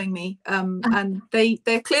was calling me, and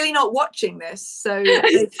they're clearly not watching this, so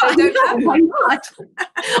they don't have.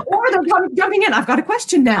 Or they're jumping in. I've got a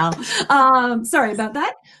question now. Sorry about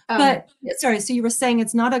that. But sorry, so you were saying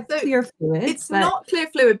it's not a clear fluid. It's not clear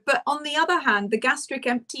fluid, but on the other hand, the gastric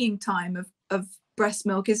emptying time of breast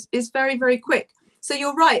milk is very, very quick. So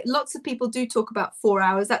you're right. Lots of people do talk about 4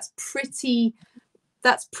 hours. That's pretty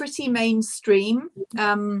mainstream.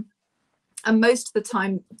 And most of the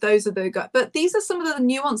time, those are the guys. But these are some of the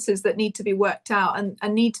nuances that need to be worked out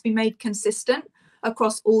and need to be made consistent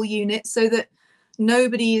across all units so that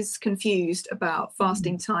nobody is confused about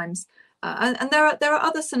fasting times. And there are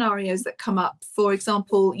other scenarios that come up. For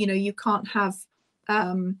example, you can't have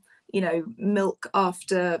milk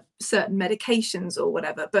after certain medications or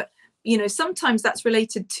whatever. But sometimes that's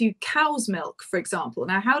related to cow's milk, for example.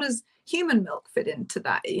 Now, how does human milk fit into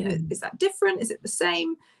that? Is that different? Is it the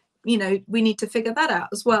same? We need to figure that out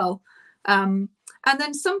as well. And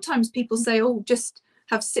then sometimes people say, oh, just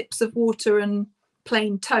have sips of water and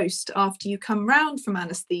plain toast after you come round from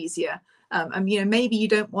anesthesia. And maybe you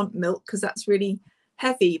don't want milk because that's really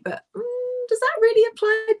heavy, but does that really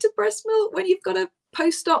apply to breast milk when you've got a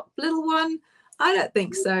post-op little one? I don't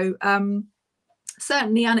think so.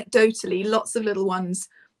 Certainly anecdotally, lots of little ones,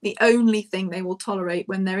 the only thing they will tolerate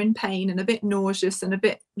when they're in pain and a bit nauseous and a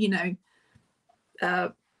bit,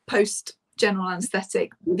 post general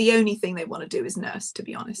anesthetic, the only thing they want to do is nurse, to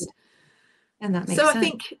be honest. And that makes sense. I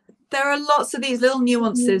think there are lots of these little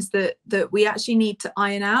nuances that we actually need to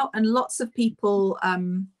iron out, and lots of people are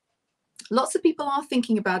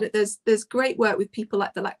thinking about it. There's great work with people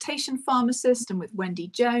like the lactation pharmacist and with Wendy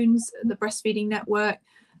Jones, the Breastfeeding Network,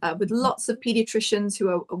 with lots of pediatricians who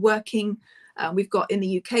are working. We've got in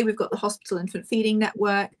the UK, we've got the Hospital Infant Feeding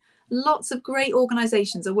Network. Lots of great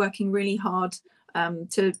organizations are working really hard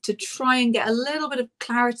to try and get a little bit of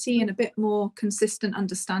clarity and a bit more consistent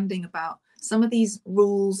understanding about some of these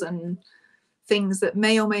rules and things that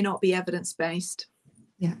may or may not be evidence-based.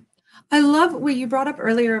 Yeah. I love what you brought up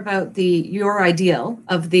earlier about your ideal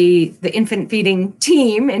of the infant feeding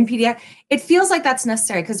team in pediatrics. It feels like that's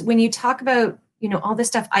necessary because when you talk about, all this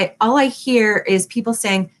stuff, all I hear is people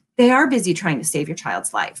saying they are busy trying to save your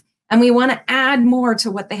child's life. And we want to add more to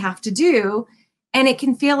what they have to do. And it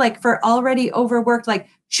can feel like for already overworked, like,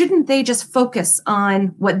 shouldn't they just focus on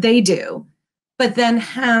what they do, but then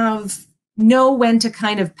know when to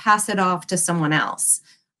kind of pass it off to someone else,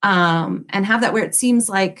 and have that where it seems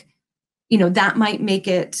like, that might make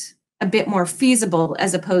it a bit more feasible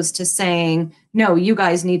as opposed to saying, no, you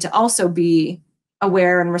guys need to also be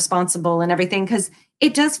aware and responsible and everything. Because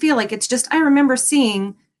it does feel like it's just, I remember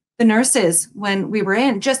seeing the nurses when we were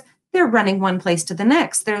they're running one place to the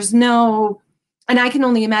next. There's no, and I can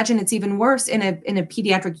only imagine it's even worse in a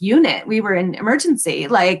pediatric unit. We were in emergency,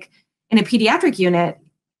 like in a pediatric unit,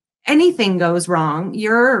 anything goes wrong,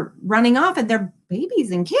 you're running off and they're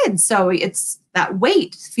babies and kids. So it's that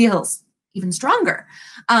weight feels even stronger.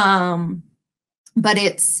 But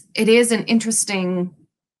it is an interesting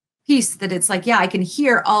piece that it's like, yeah, I can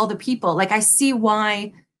hear all the people. Like I see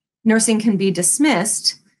why nursing can be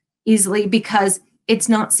dismissed easily because it's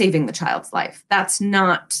not saving the child's life. That's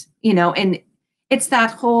not, and it's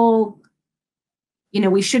that whole,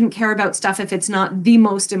 we shouldn't care about stuff if it's not the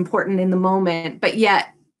most important in the moment, but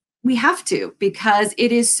yet we have to because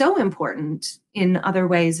it is so important in other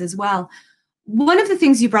ways as well. One of the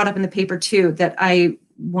things you brought up in the paper too that I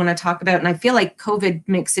want to talk about, and I feel like COVID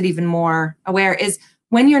makes it even more aware, is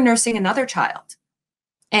when you're nursing another child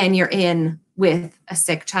and you're in with a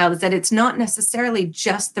sick child, is that it's not necessarily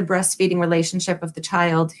just the breastfeeding relationship of the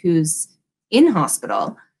child who's in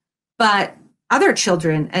hospital, but other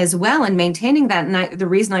children as well, and maintaining that. And the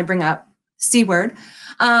reason I bring up C word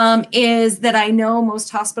is that I know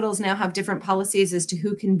most hospitals now have different policies as to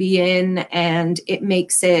who can be in, and it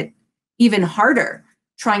makes it even harder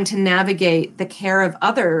trying to navigate the care of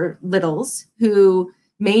other littles who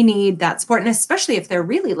may need that support. And especially if they're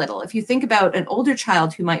really little, if you think about an older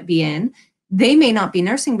child who might be in, they may not be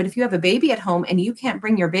nursing, but if you have a baby at home and you can't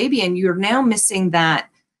bring your baby in, you're now missing that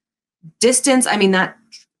distance. I mean,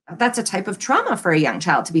 that's a type of trauma for a young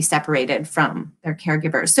child to be separated from their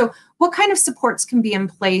caregivers. So what kind of supports can be in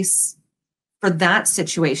place for that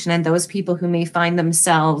situation and those people who may find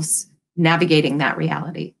themselves navigating that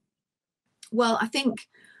reality? Well, I think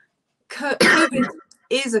COVID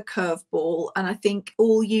is a curveball, and I think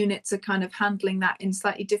all units are kind of handling that in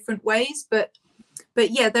slightly different ways. But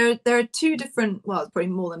yeah, there are two different, well,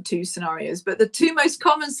 probably more than two scenarios, but the two most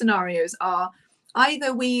common scenarios are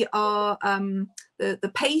either we are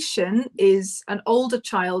the patient is an older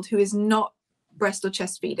child who is not breast or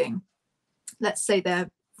chest feeding. Let's say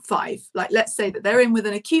they're 5. Like, let's say that they're in with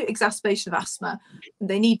an acute exacerbation of asthma.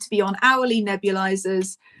 They need to be on hourly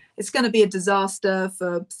nebulizers. it's going to be a disaster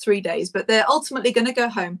for 3 days, but they're ultimately going to go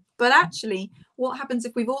home. But actually, what happens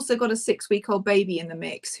if we've also got a 6-week-old baby in the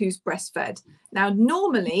mix who's breastfed? Now,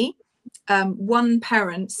 normally, one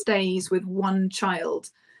parent stays with one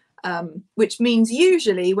child, which means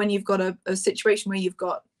usually when you've got a situation where you've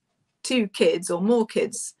got 2 kids or more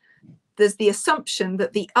kids, there's the assumption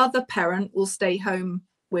that the other parent will stay home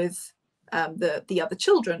with the other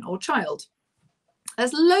children or child.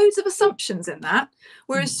 There's loads of assumptions in that.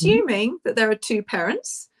 We're assuming that there are 2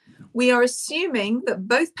 parents. We are assuming that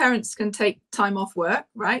both parents can take time off work,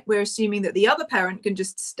 right? We're assuming that the other parent can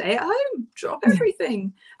just stay at home, drop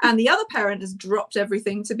everything. And the other parent has dropped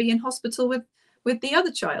everything to be in hospital with the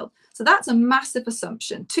other child. So that's a massive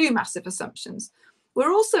assumption, 2 massive assumptions.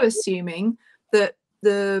 We're also assuming that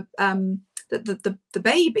the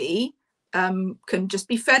baby can just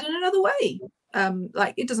be fed in another way.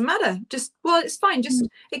 Like, it doesn't matter, just, well, it's fine, just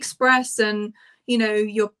express, and you know,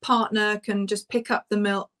 your partner can just pick up the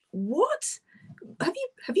milk. What? Have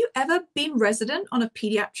you ever been resident on a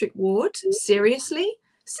pediatric ward? Seriously,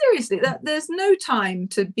 there's no time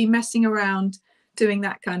to be messing around doing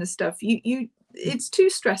that kind of stuff. It's too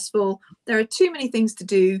stressful. There are too many things to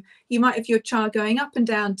do. You might have your child going up and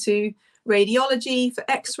down to radiology, for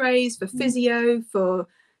x-rays, for physio, for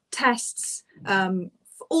tests,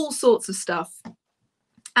 for all sorts of stuff.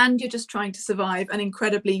 And you're just trying to survive an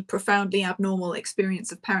incredibly profoundly abnormal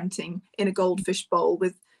experience of parenting in a goldfish bowl,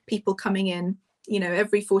 with people coming in, you know,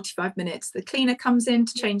 every 45 minutes. The cleaner comes in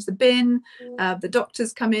to change the bin, the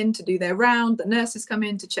doctors come in to do their round, the nurses come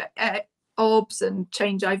in to check OBS and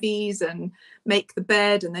change IVs and make the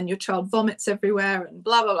bed, and then your child vomits everywhere and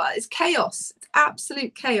blah, blah, blah. It's chaos. It's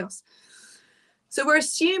absolute chaos. So we're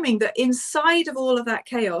assuming that inside of all of that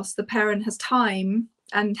chaos, the parent has time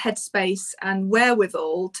and headspace and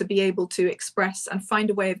wherewithal to be able to express and find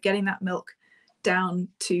a way of getting that milk down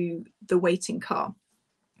to the waiting car.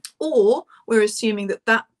 Or we're assuming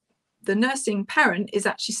that the nursing parent is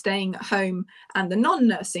actually staying at home and the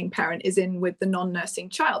non-nursing parent is in with the non-nursing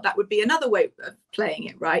child. That would be another way of playing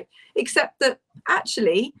it, right? Except that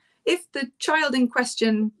actually, if the child in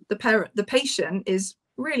question, the patient, is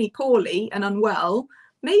really poorly and unwell,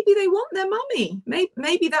 maybe they want their mummy.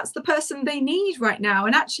 Maybe that's the person they need right now.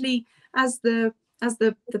 And actually, as the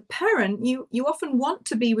parent, you often want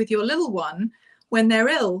to be with your little one when they're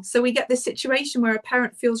ill. So we get this situation where a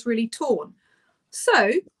parent feels really torn.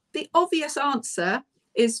 So the obvious answer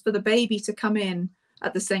is for the baby to come in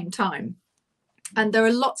at the same time. And there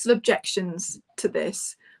are lots of objections to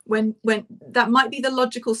this, when that might be the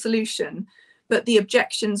logical solution, but the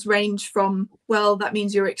objections range from, well, that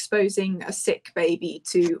means you're exposing a sick baby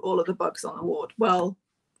to all of the bugs on the ward. Well,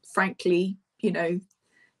 frankly, you know,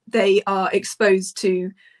 they are exposed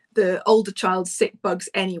to the older child's sick bugs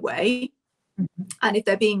anyway. And if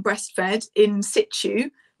they're being breastfed in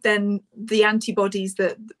situ, then the antibodies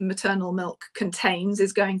that maternal milk contains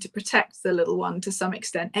is going to protect the little one to some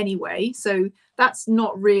extent anyway. So that's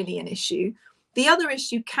not really an issue. The other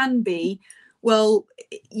issue can be, well,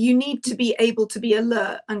 you need to be able to be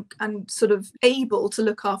alert and sort of able to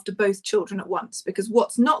look after both children at once, because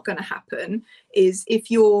what's not going to happen is,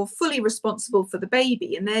 if you're fully responsible for the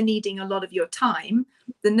baby and they're needing a lot of your time,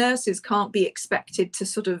 the nurses can't be expected to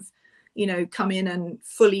sort of, you know, come in and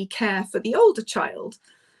fully care for the older child.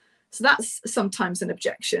 So that's sometimes an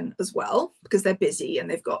objection as well, because they're busy and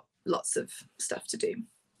they've got lots of stuff to do.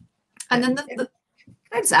 And then Can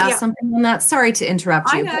I just ask something on that? Sorry to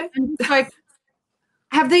interrupt you. I know. Like,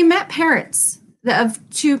 have they met parents of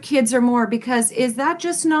 2 kids or more? Because is that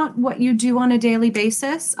just not what you do on a daily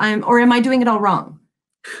basis? Or am I doing it all wrong?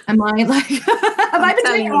 Am I like, have I been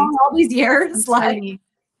doing it wrong all these years? Like,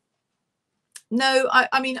 no,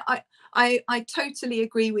 I mean, I totally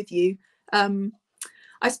agree with you.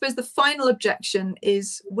 I suppose the final objection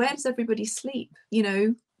is, where does everybody sleep? You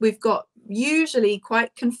know, we've got usually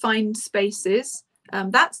quite confined spaces.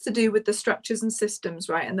 That's to do with the structures and systems,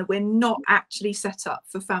 right? And that we're not actually set up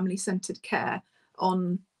for family-centered care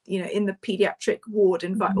on, you know, in the pediatric ward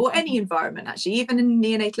environment, or any environment actually, even in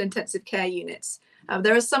neonatal intensive care units.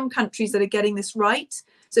 There are some countries that are getting this right.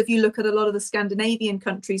 So if you look at a lot of the Scandinavian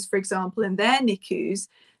countries, for example, in their NICUs,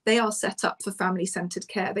 they are set up for family-centered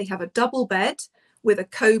care. They have a double bed with a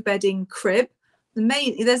co-bedding crib.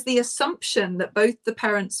 There's the assumption that both the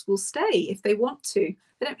parents will stay if they want to.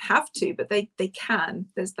 They don't have to, but they can.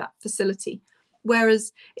 There's that facility.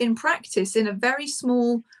 Whereas in practice, in a very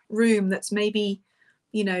small room that's maybe,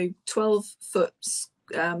 you know, 12 foot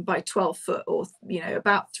by 12 foot, or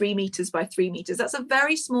about 3 meters by 3 meters. That's a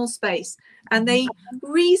very small space, and they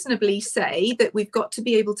reasonably say that we've got to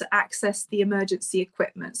be able to access the emergency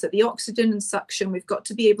equipment, so the oxygen and suction. We've got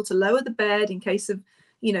to be able to lower the bed in case of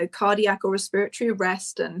cardiac or respiratory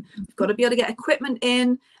arrest, and we've got to be able to get equipment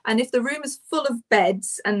in. And if the room is full of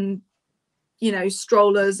beds and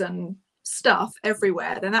strollers and stuff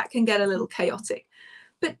everywhere, then that can get a little chaotic.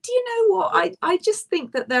 But do you know what? I just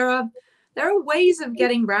think that there are ways of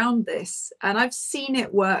getting around this, and I've seen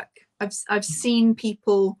it work. I've seen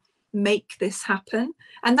people make this happen,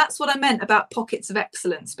 and that's what I meant about pockets of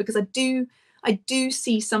excellence, because I do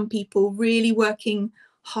see some people really working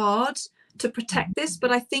hard to protect this.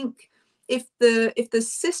 But I think if the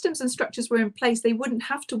systems and structures were in place, they wouldn't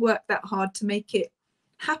have to work that hard to make it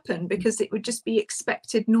happen, because it would just be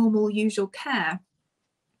expected, normal, usual care.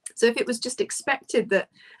 So if it was just expected that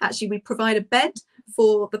actually we provide a bed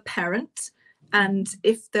for the parent, and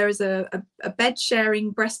if there is a bed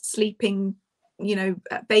sharing, breast sleeping,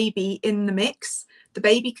 baby in the mix, the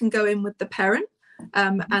baby can go in with the parent,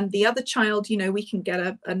 and the other child, we can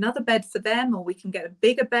get another bed for them, or we can get a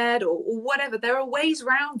bigger bed, or whatever. There are ways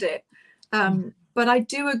around it. But I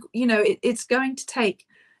do, it's going to take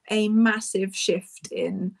a massive shift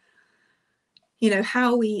in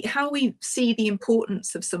how we see the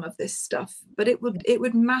importance of some of this stuff. But it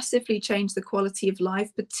would massively change the quality of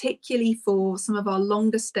life, particularly for some of our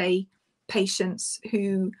longer stay patients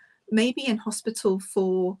who may be in hospital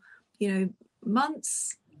for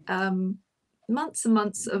months and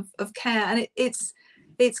months of care, and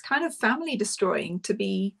it's kind of family destroying to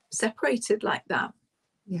be separated like that.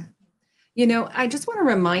 Yeah. I just want to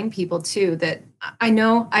remind people too that I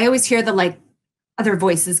know I always hear the other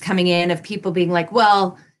voices coming in of people being like,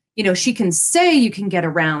 well, she can say you can get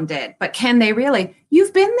around it, but can they really?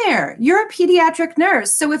 You've been there. You're a pediatric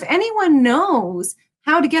nurse. So if anyone knows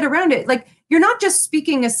how to get around it, you're not just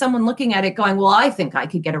speaking as someone looking at it going, well, I think I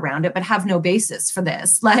could get around it, but have no basis for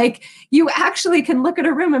this. You actually can look at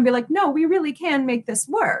a room and be like, no, we really can make this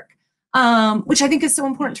work. Which I think is so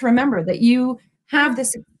important to remember, that you have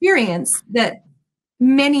this experience that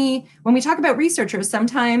when we talk about researchers,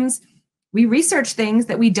 sometimes we research things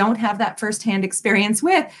that we don't have that firsthand experience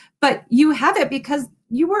with, but you have it because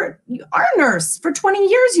you are a nurse for 20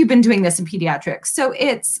 years. You've been doing this in pediatrics. So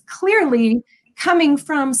it's clearly coming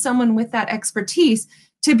from someone with that expertise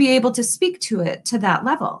to be able to speak to it to that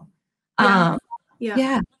level. Yeah,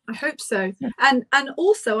 I hope so. And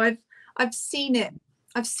also I've seen it.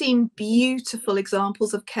 I've seen beautiful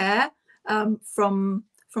examples of care from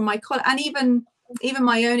my colleagues, and even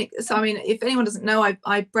my own. So I mean, if anyone doesn't know,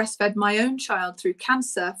 I breastfed my own child through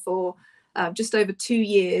cancer for just over 2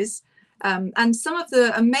 years, and some of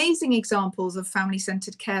the amazing examples of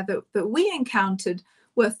family-centered care that we encountered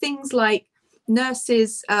were things like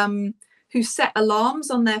nurses who set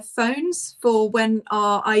alarms on their phones for when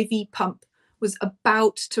our IV pump was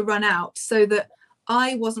about to run out, so that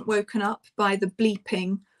I wasn't woken up by the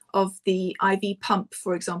bleeping of the IV pump,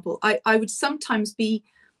 for example. I would sometimes be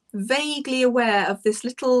vaguely aware of this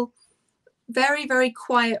little, very, very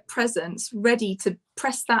quiet presence ready to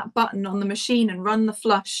press that button on the machine and run the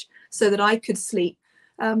flush so that I could sleep.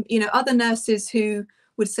 Other nurses who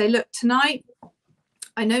would say, look, tonight,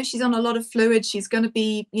 I know she's on a lot of fluid. She's going to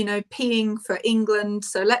be, peeing for England.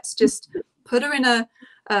 So let's just put her in a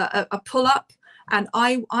pull-up, and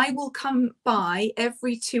I will come by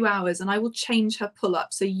every 2 hours and I will change her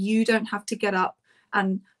pull-up, so you don't have to get up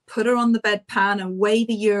and put her on the bedpan and weigh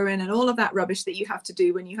the urine and all of that rubbish that you have to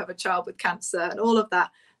do when you have a child with cancer and all of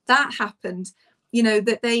that. That happened,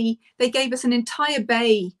 that they gave us an entire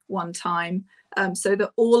bay one time, so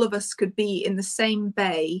that all of us could be in the same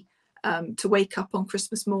bay to wake up on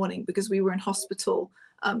Christmas morning, because we were in hospital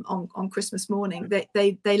on Christmas morning.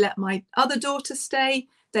 They let my other daughter stay.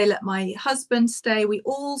 They let my husband stay. We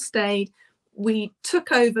all stayed. We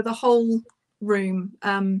took over the whole room.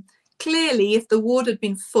 Clearly, if the ward had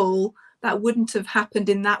been full, that wouldn't have happened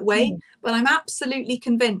in that way. But I'm absolutely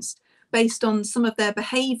convinced, based on some of their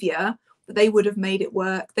behavior, that they would have made it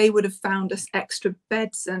work. They would have found us extra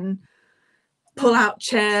beds and pull-out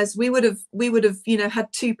chairs. We would have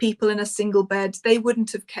had 2 people in a single bed. They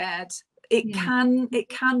wouldn't have cared. It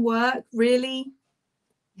can work, really.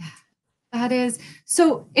 Yeah, that is.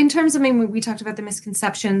 So in terms of, we talked about the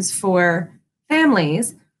misconceptions for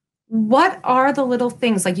families. What are the little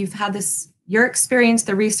things, you've had your experience,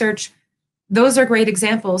 the research, those are great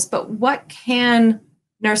examples, but what can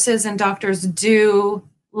nurses and doctors do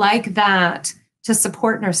like that to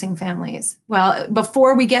support nursing families? Well,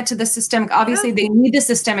 before we get to the systemic, obviously they need the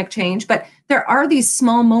systemic change, but there are these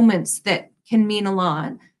small moments that can mean a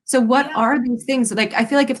lot. So what Yeah. are these things? Like, I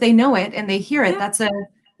feel like if they know it and they hear it, Yeah.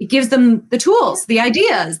 it gives them the tools, the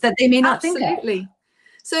ideas that they may not think of. Absolutely.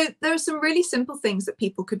 So there are some really simple things that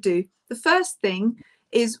people could do. The first thing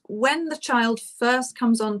is when the child first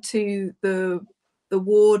comes onto the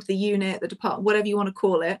ward, the unit, the department, whatever you want to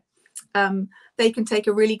call it, they can take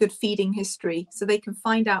a really good feeding history. So they can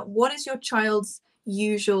find out, what is your child's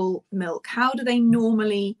usual milk? How do they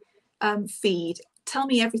normally feed? Tell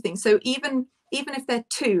me everything. So even if they're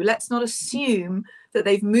 2, let's not assume that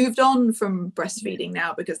they've moved on from breastfeeding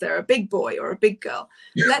now because they're a big boy or a big girl.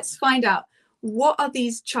 Let's find out, what are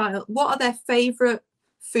their favorite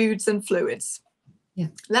foods and fluids? Yeah.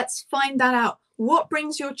 Let's find that out. What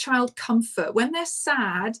brings your child comfort? When they're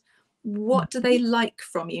sad, what do they like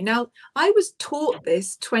from you? Now, I was taught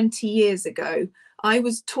this 20 years ago. I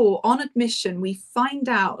was taught on admission, we find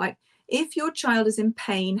out, like, if your child is in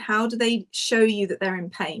pain, how do they show you that they're in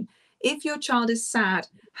pain? If your child is sad,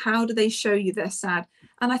 how do they show you they're sad?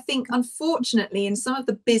 And I think, unfortunately, in some of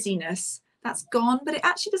the busyness, that's gone, but it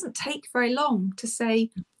actually doesn't take very long to say,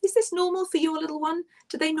 is this normal for your little one?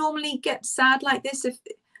 Do they normally get sad like this if,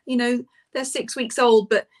 they're 6 weeks old,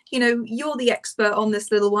 but, you're the expert on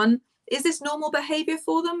this little one? Is this normal behavior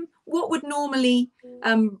for them? What would normally,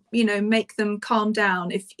 make them calm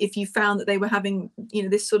down if you found that they were having,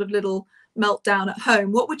 this sort of little meltdown at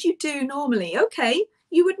home? What would you do normally? Okay,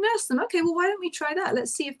 you would nurse them. Okay, well, why don't we try that?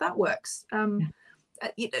 Let's see if that works.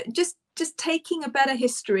 Just taking a better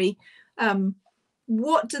history.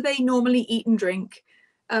 What do they normally eat and drink?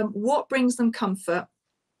 What brings them comfort?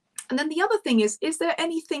 And then the other thing is there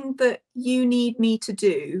anything that you need me to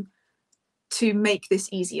do to make this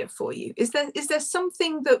easier for you? Is there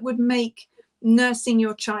something that would make nursing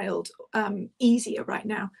your child easier right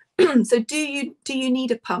now? So do you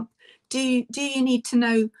need a pump? Do you need to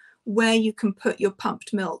know where you can put your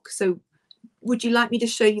pumped milk? So would you like me to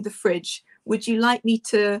show you the fridge? Would you like me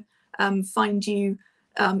to find you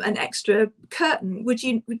an extra curtain? Would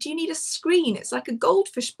you need a screen? It's like a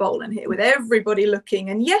goldfish bowl in here with everybody looking.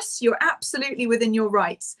 And yes, you're absolutely within your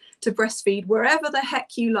rights to breastfeed wherever the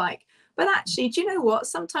heck you like. But actually, do you know what?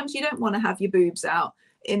 Sometimes you don't want to have your boobs out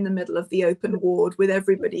in the middle of the open ward with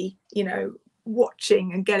everybody,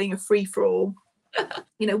 watching and getting a free-for-all.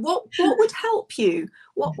 What would help you?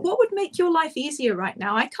 What would make your life easier right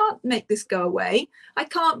now? I can't make this go away. I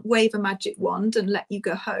can't wave a magic wand and let you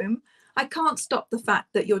go home. I can't stop the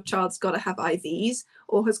fact that your child's got to have IVs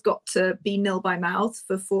or has got to be nil by mouth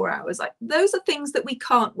for 4 hours. Like, those are things that we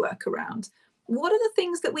can't work around. What are the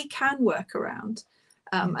things that we can work around?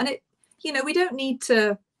 And it, we don't need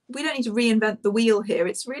to reinvent the wheel here.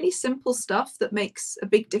 It's really simple stuff that makes a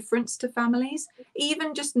big difference to families.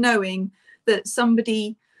 Even just knowing that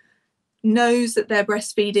somebody knows that they're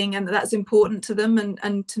breastfeeding and that that's important to them,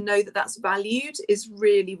 and to know that that's valued, is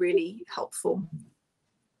really, really helpful.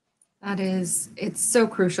 It's so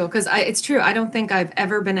crucial, because it's true. I don't think I've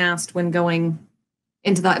ever been asked when going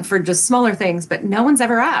into that for just smaller things, but no one's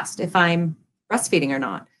ever asked if I'm breastfeeding or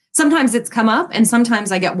not. Sometimes it's come up, and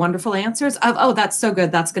sometimes I get wonderful answers of, oh, that's so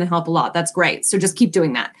good. That's going to help a lot. That's great. So just keep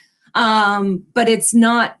doing that. But it's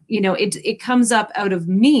not, it comes up out of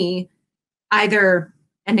me either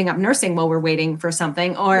ending up nursing while we're waiting for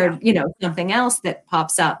something, or, something else that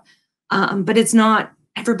pops up. But it's not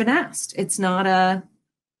ever been asked. It's not an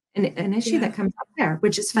issue that comes up there,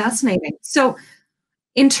 which is fascinating. So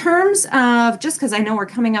in terms of, just because I know we're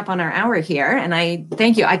coming up on our hour here, and I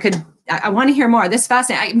thank you, I want to hear more. This is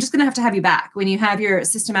fascinating. I'm just going to have you back when you have your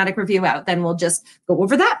systematic review out. Then we'll just go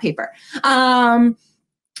over that paper,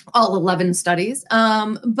 all 11 studies.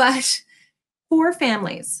 But for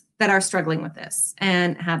families that are struggling with this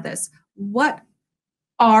and have this, what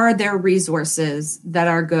are there resources that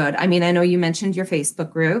are good? I mean, I know you mentioned your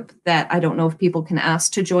Facebook group that I don't know if people can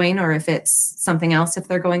ask to join or if it's something else if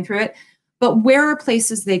they're going through it, but where are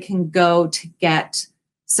places they can go to get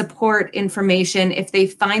support, information, if they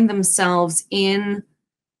find themselves in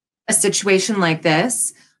a situation like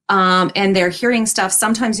this, and they're hearing stuff?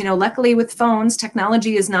 Sometimes, luckily with phones,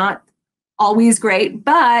 technology is not always great,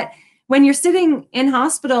 but when you're sitting in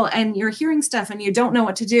hospital and you're hearing stuff and you don't know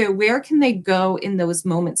what to do, where can they go in those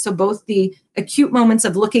moments? So both the acute moments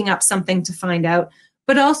of looking up something to find out,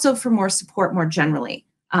 but also for more support more generally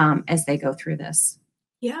as they go through this.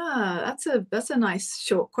 Yeah, that's a nice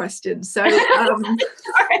short question. So, so do you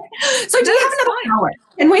have another hour?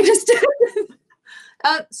 Can we just?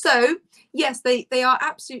 So yes, they are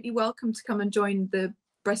absolutely welcome to come and join the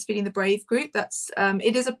Breastfeeding the Brave group. That's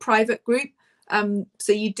it is a private group.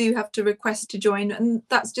 So you do have to request to join, and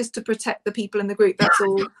that's just to protect the people in the group. That's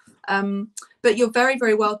all. But you're very,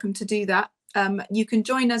 very welcome to do that. You can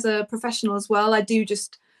join as a professional as well. I do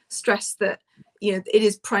just stress that, you know, it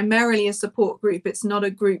is primarily a support group. It's not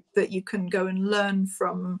a group that you can go and learn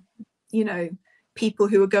from, you know, people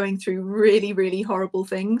who are going through really, really horrible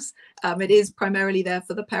things. It is primarily there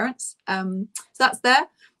for the parents. So that's there.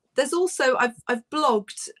 There's also, I've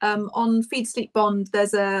blogged on Feed Sleep Bond.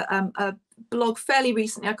 There's a blog fairly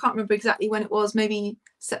recently. I can't remember exactly when it was, maybe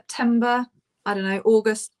September, I don't know,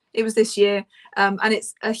 August. It was this year. And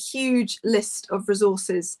it's a huge list of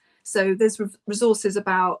resources. So there's resources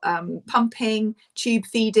about pumping, tube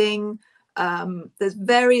feeding. There's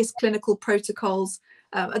various clinical protocols.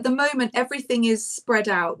 At the moment, everything is spread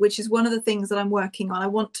out, which is one of the things that I'm working on. I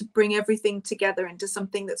want to bring everything together into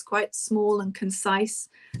something that's quite small and concise.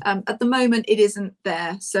 At the moment, it isn't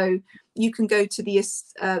there. So you can go to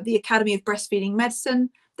the Academy of Breastfeeding Medicine.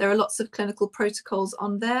 There are lots of clinical protocols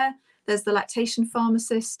on there. There's the lactation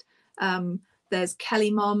pharmacist. There's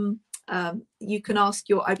Kelly Mom. You can ask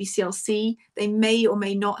your IBCLC. They may or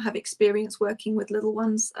may not have experience working with little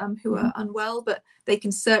ones who are unwell, but they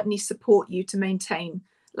can certainly support you to maintain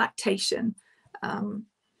lactation.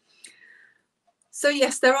 So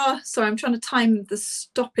yes, there are. Sorry, I'm trying to time the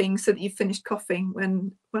stopping so that you've finished coughing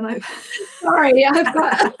when I. Sorry, I've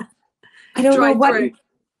got. I don't know what.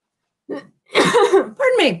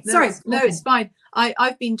 Pardon me. No, Sorry. No, it's fine.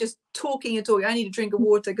 I've been just talking and talking. I need a drink of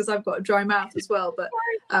water because I've got a dry mouth as well. But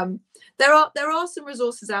there are some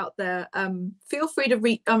resources out there. Feel free to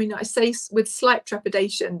reach. I mean, I say with slight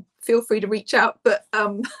trepidation, feel free to reach out, but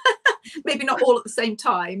maybe not all at the same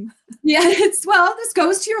time. Yeah, this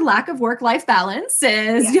goes to your lack of work-life balance.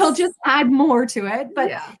 Yes. You'll just add more to it, but.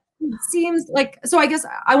 Yeah. It seems like, so I guess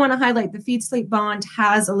I want to highlight the Feed Sleep Bond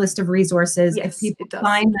has a list of resources. Yes, if people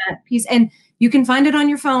find that piece, and you can find it on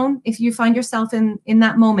your phone if you find yourself in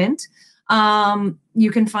that moment.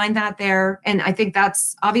 You can find that there. And I think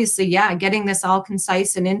that's obviously, getting this all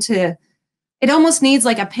concise and into, it almost needs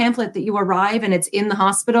like a pamphlet that you arrive and it's in the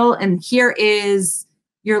hospital. And here is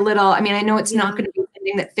your little, I mean, I know it's not going to be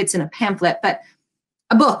something that fits in a pamphlet, but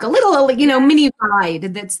a book, a little, mini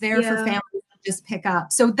guide that's there for families. Just pick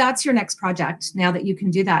up. So that's your next project now that you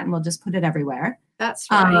can do that, and we'll just put it everywhere. That's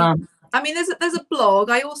right. I mean, there's a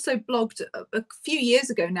blog. I also blogged a few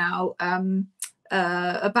years ago now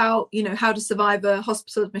about how to survive a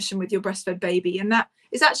hospital admission with your breastfed baby, and that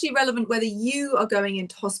is actually relevant whether you are going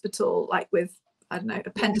into hospital like with, I don't know,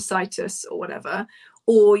 appendicitis or whatever,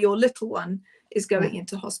 or your little one is going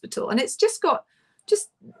into hospital. And it's just got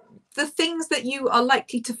the things that you are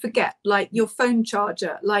likely to forget, like your phone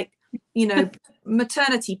charger, like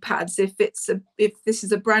maternity pads if this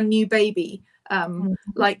is a brand new baby,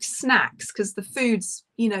 like snacks, because the food's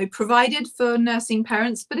provided for nursing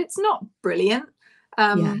parents, but it's not brilliant.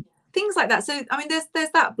 Things like that. So I mean, there's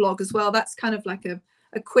that blog as well. That's kind of like a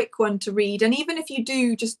quick one to read. And even if you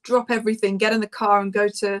do just drop everything, get in the car and go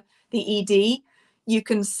to the ED, you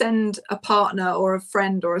can send a partner or a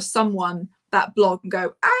friend or someone that blog and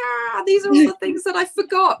go, these are all the things that I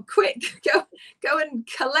forgot. Quick, go and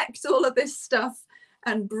collect all of this stuff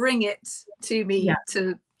and bring it to me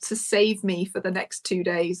to save me for the next 2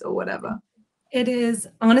 days or whatever. It is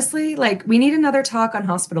honestly like we need another talk on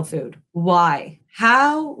hospital food. Why?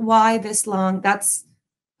 How? Why this long? That's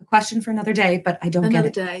a question for another day, but I don't get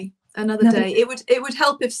it. Another day. It would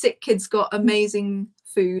help if sick kids got amazing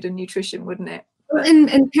food and nutrition, wouldn't it?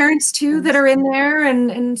 And parents too that are in there, and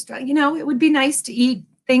it would be nice to eat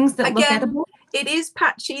things that look edible. It is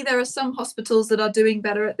patchy. There are some hospitals that are doing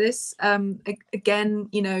better at this. I've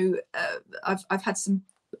had some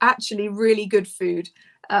actually really good food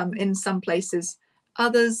in some places.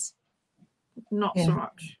 Others, not so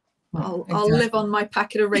much. I'll live on my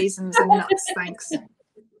packet of raisins and nuts. Thanks.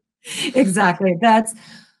 Exactly. That's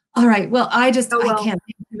all right. Well, I can't thank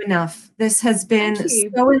you enough. This has been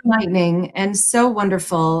so enlightening and so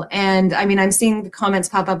wonderful. And I mean, I'm seeing the comments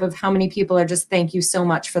pop up of how many people are just thank you so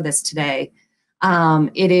much for this today.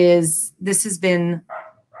 This has been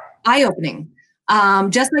eye-opening.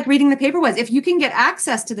 Just like reading the paper was. If you can get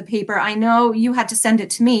access to the paper, I know you had to send it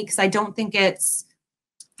to me because I don't think it's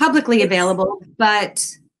publicly available, but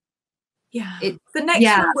the next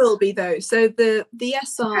one will be though. So the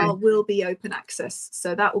SR will be open access.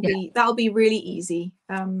 So that'll be really easy.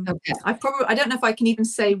 I don't know if I can even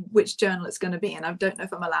say which journal it's going to be in. I don't know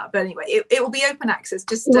if I'm allowed, but anyway, it will be open access.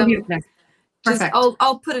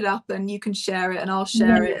 I'll put it up and you can share it and I'll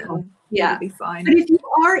share it. And it'll be fine. But if you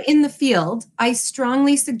are in the field, I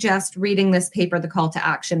strongly suggest reading this paper, The Call to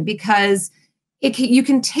Action, because you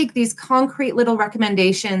can take these concrete little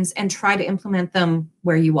recommendations and try to implement them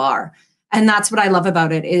where you are. And that's what I love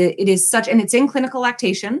about it. It is such, and it's in clinical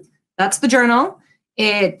lactation. That's the journal.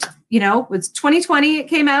 It, was 2020 it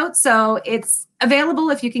came out, so it's available.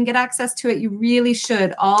 If you can get access to it, you really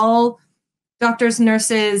should. All doctors,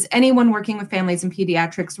 nurses, anyone working with families and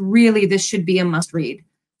pediatrics, really, this should be a must read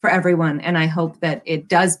for everyone. And I hope that it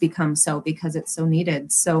does become so because it's so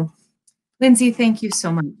needed. So, Lyndsey, thank you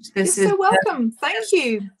so much. You're so welcome. Thank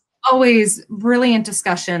you. Always brilliant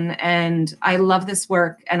discussion. And I love this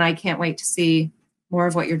work. And I can't wait to see more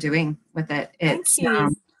of what you're doing with it. It's,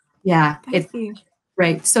 thank you. Thank you.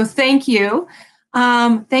 Great. So thank you.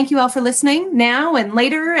 Thank you all for listening now and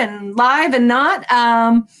later and live and not.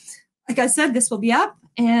 Like I said, this will be up.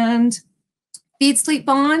 And Feed, Sleep,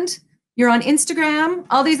 Bond. You're on Instagram,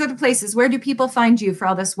 all these other places. Where do people find you for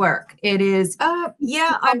all this work? It is.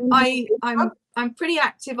 Yeah, I'm pretty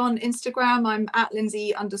active on Instagram. I'm at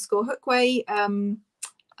Lyndsey_Hookway.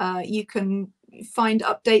 You can find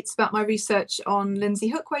updates about my research on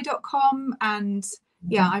lyndseyhookway.com. And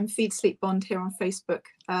yeah, I'm Feed, Sleep, Bond here on Facebook.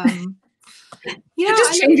 You're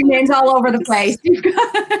just changing names all over the place.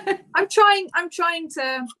 I'm trying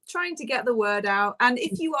to get the word out. And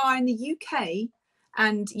if you are in the UK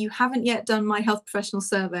and you haven't yet done my health professional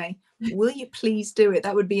survey, will you please do it?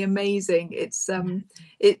 That would be amazing. It's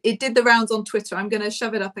it did the rounds on Twitter. I'm going to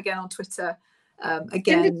shove it up again on Twitter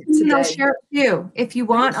again today. I'll share it with you if you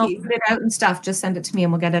want. I'll put it out and stuff. Just send it to me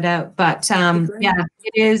and we'll get it out. But yeah,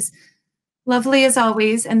 it is lovely as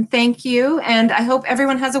always, and thank you. And I hope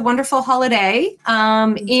everyone has a wonderful holiday.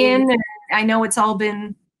 I know it's all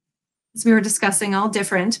been, as we were discussing, all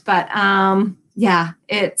different, but yeah,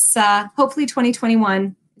 it's hopefully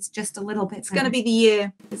 2021 is just a little bit. It's going to be the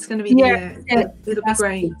year. It's going to be the year. It'll be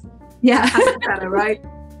great. Yeah, better, right?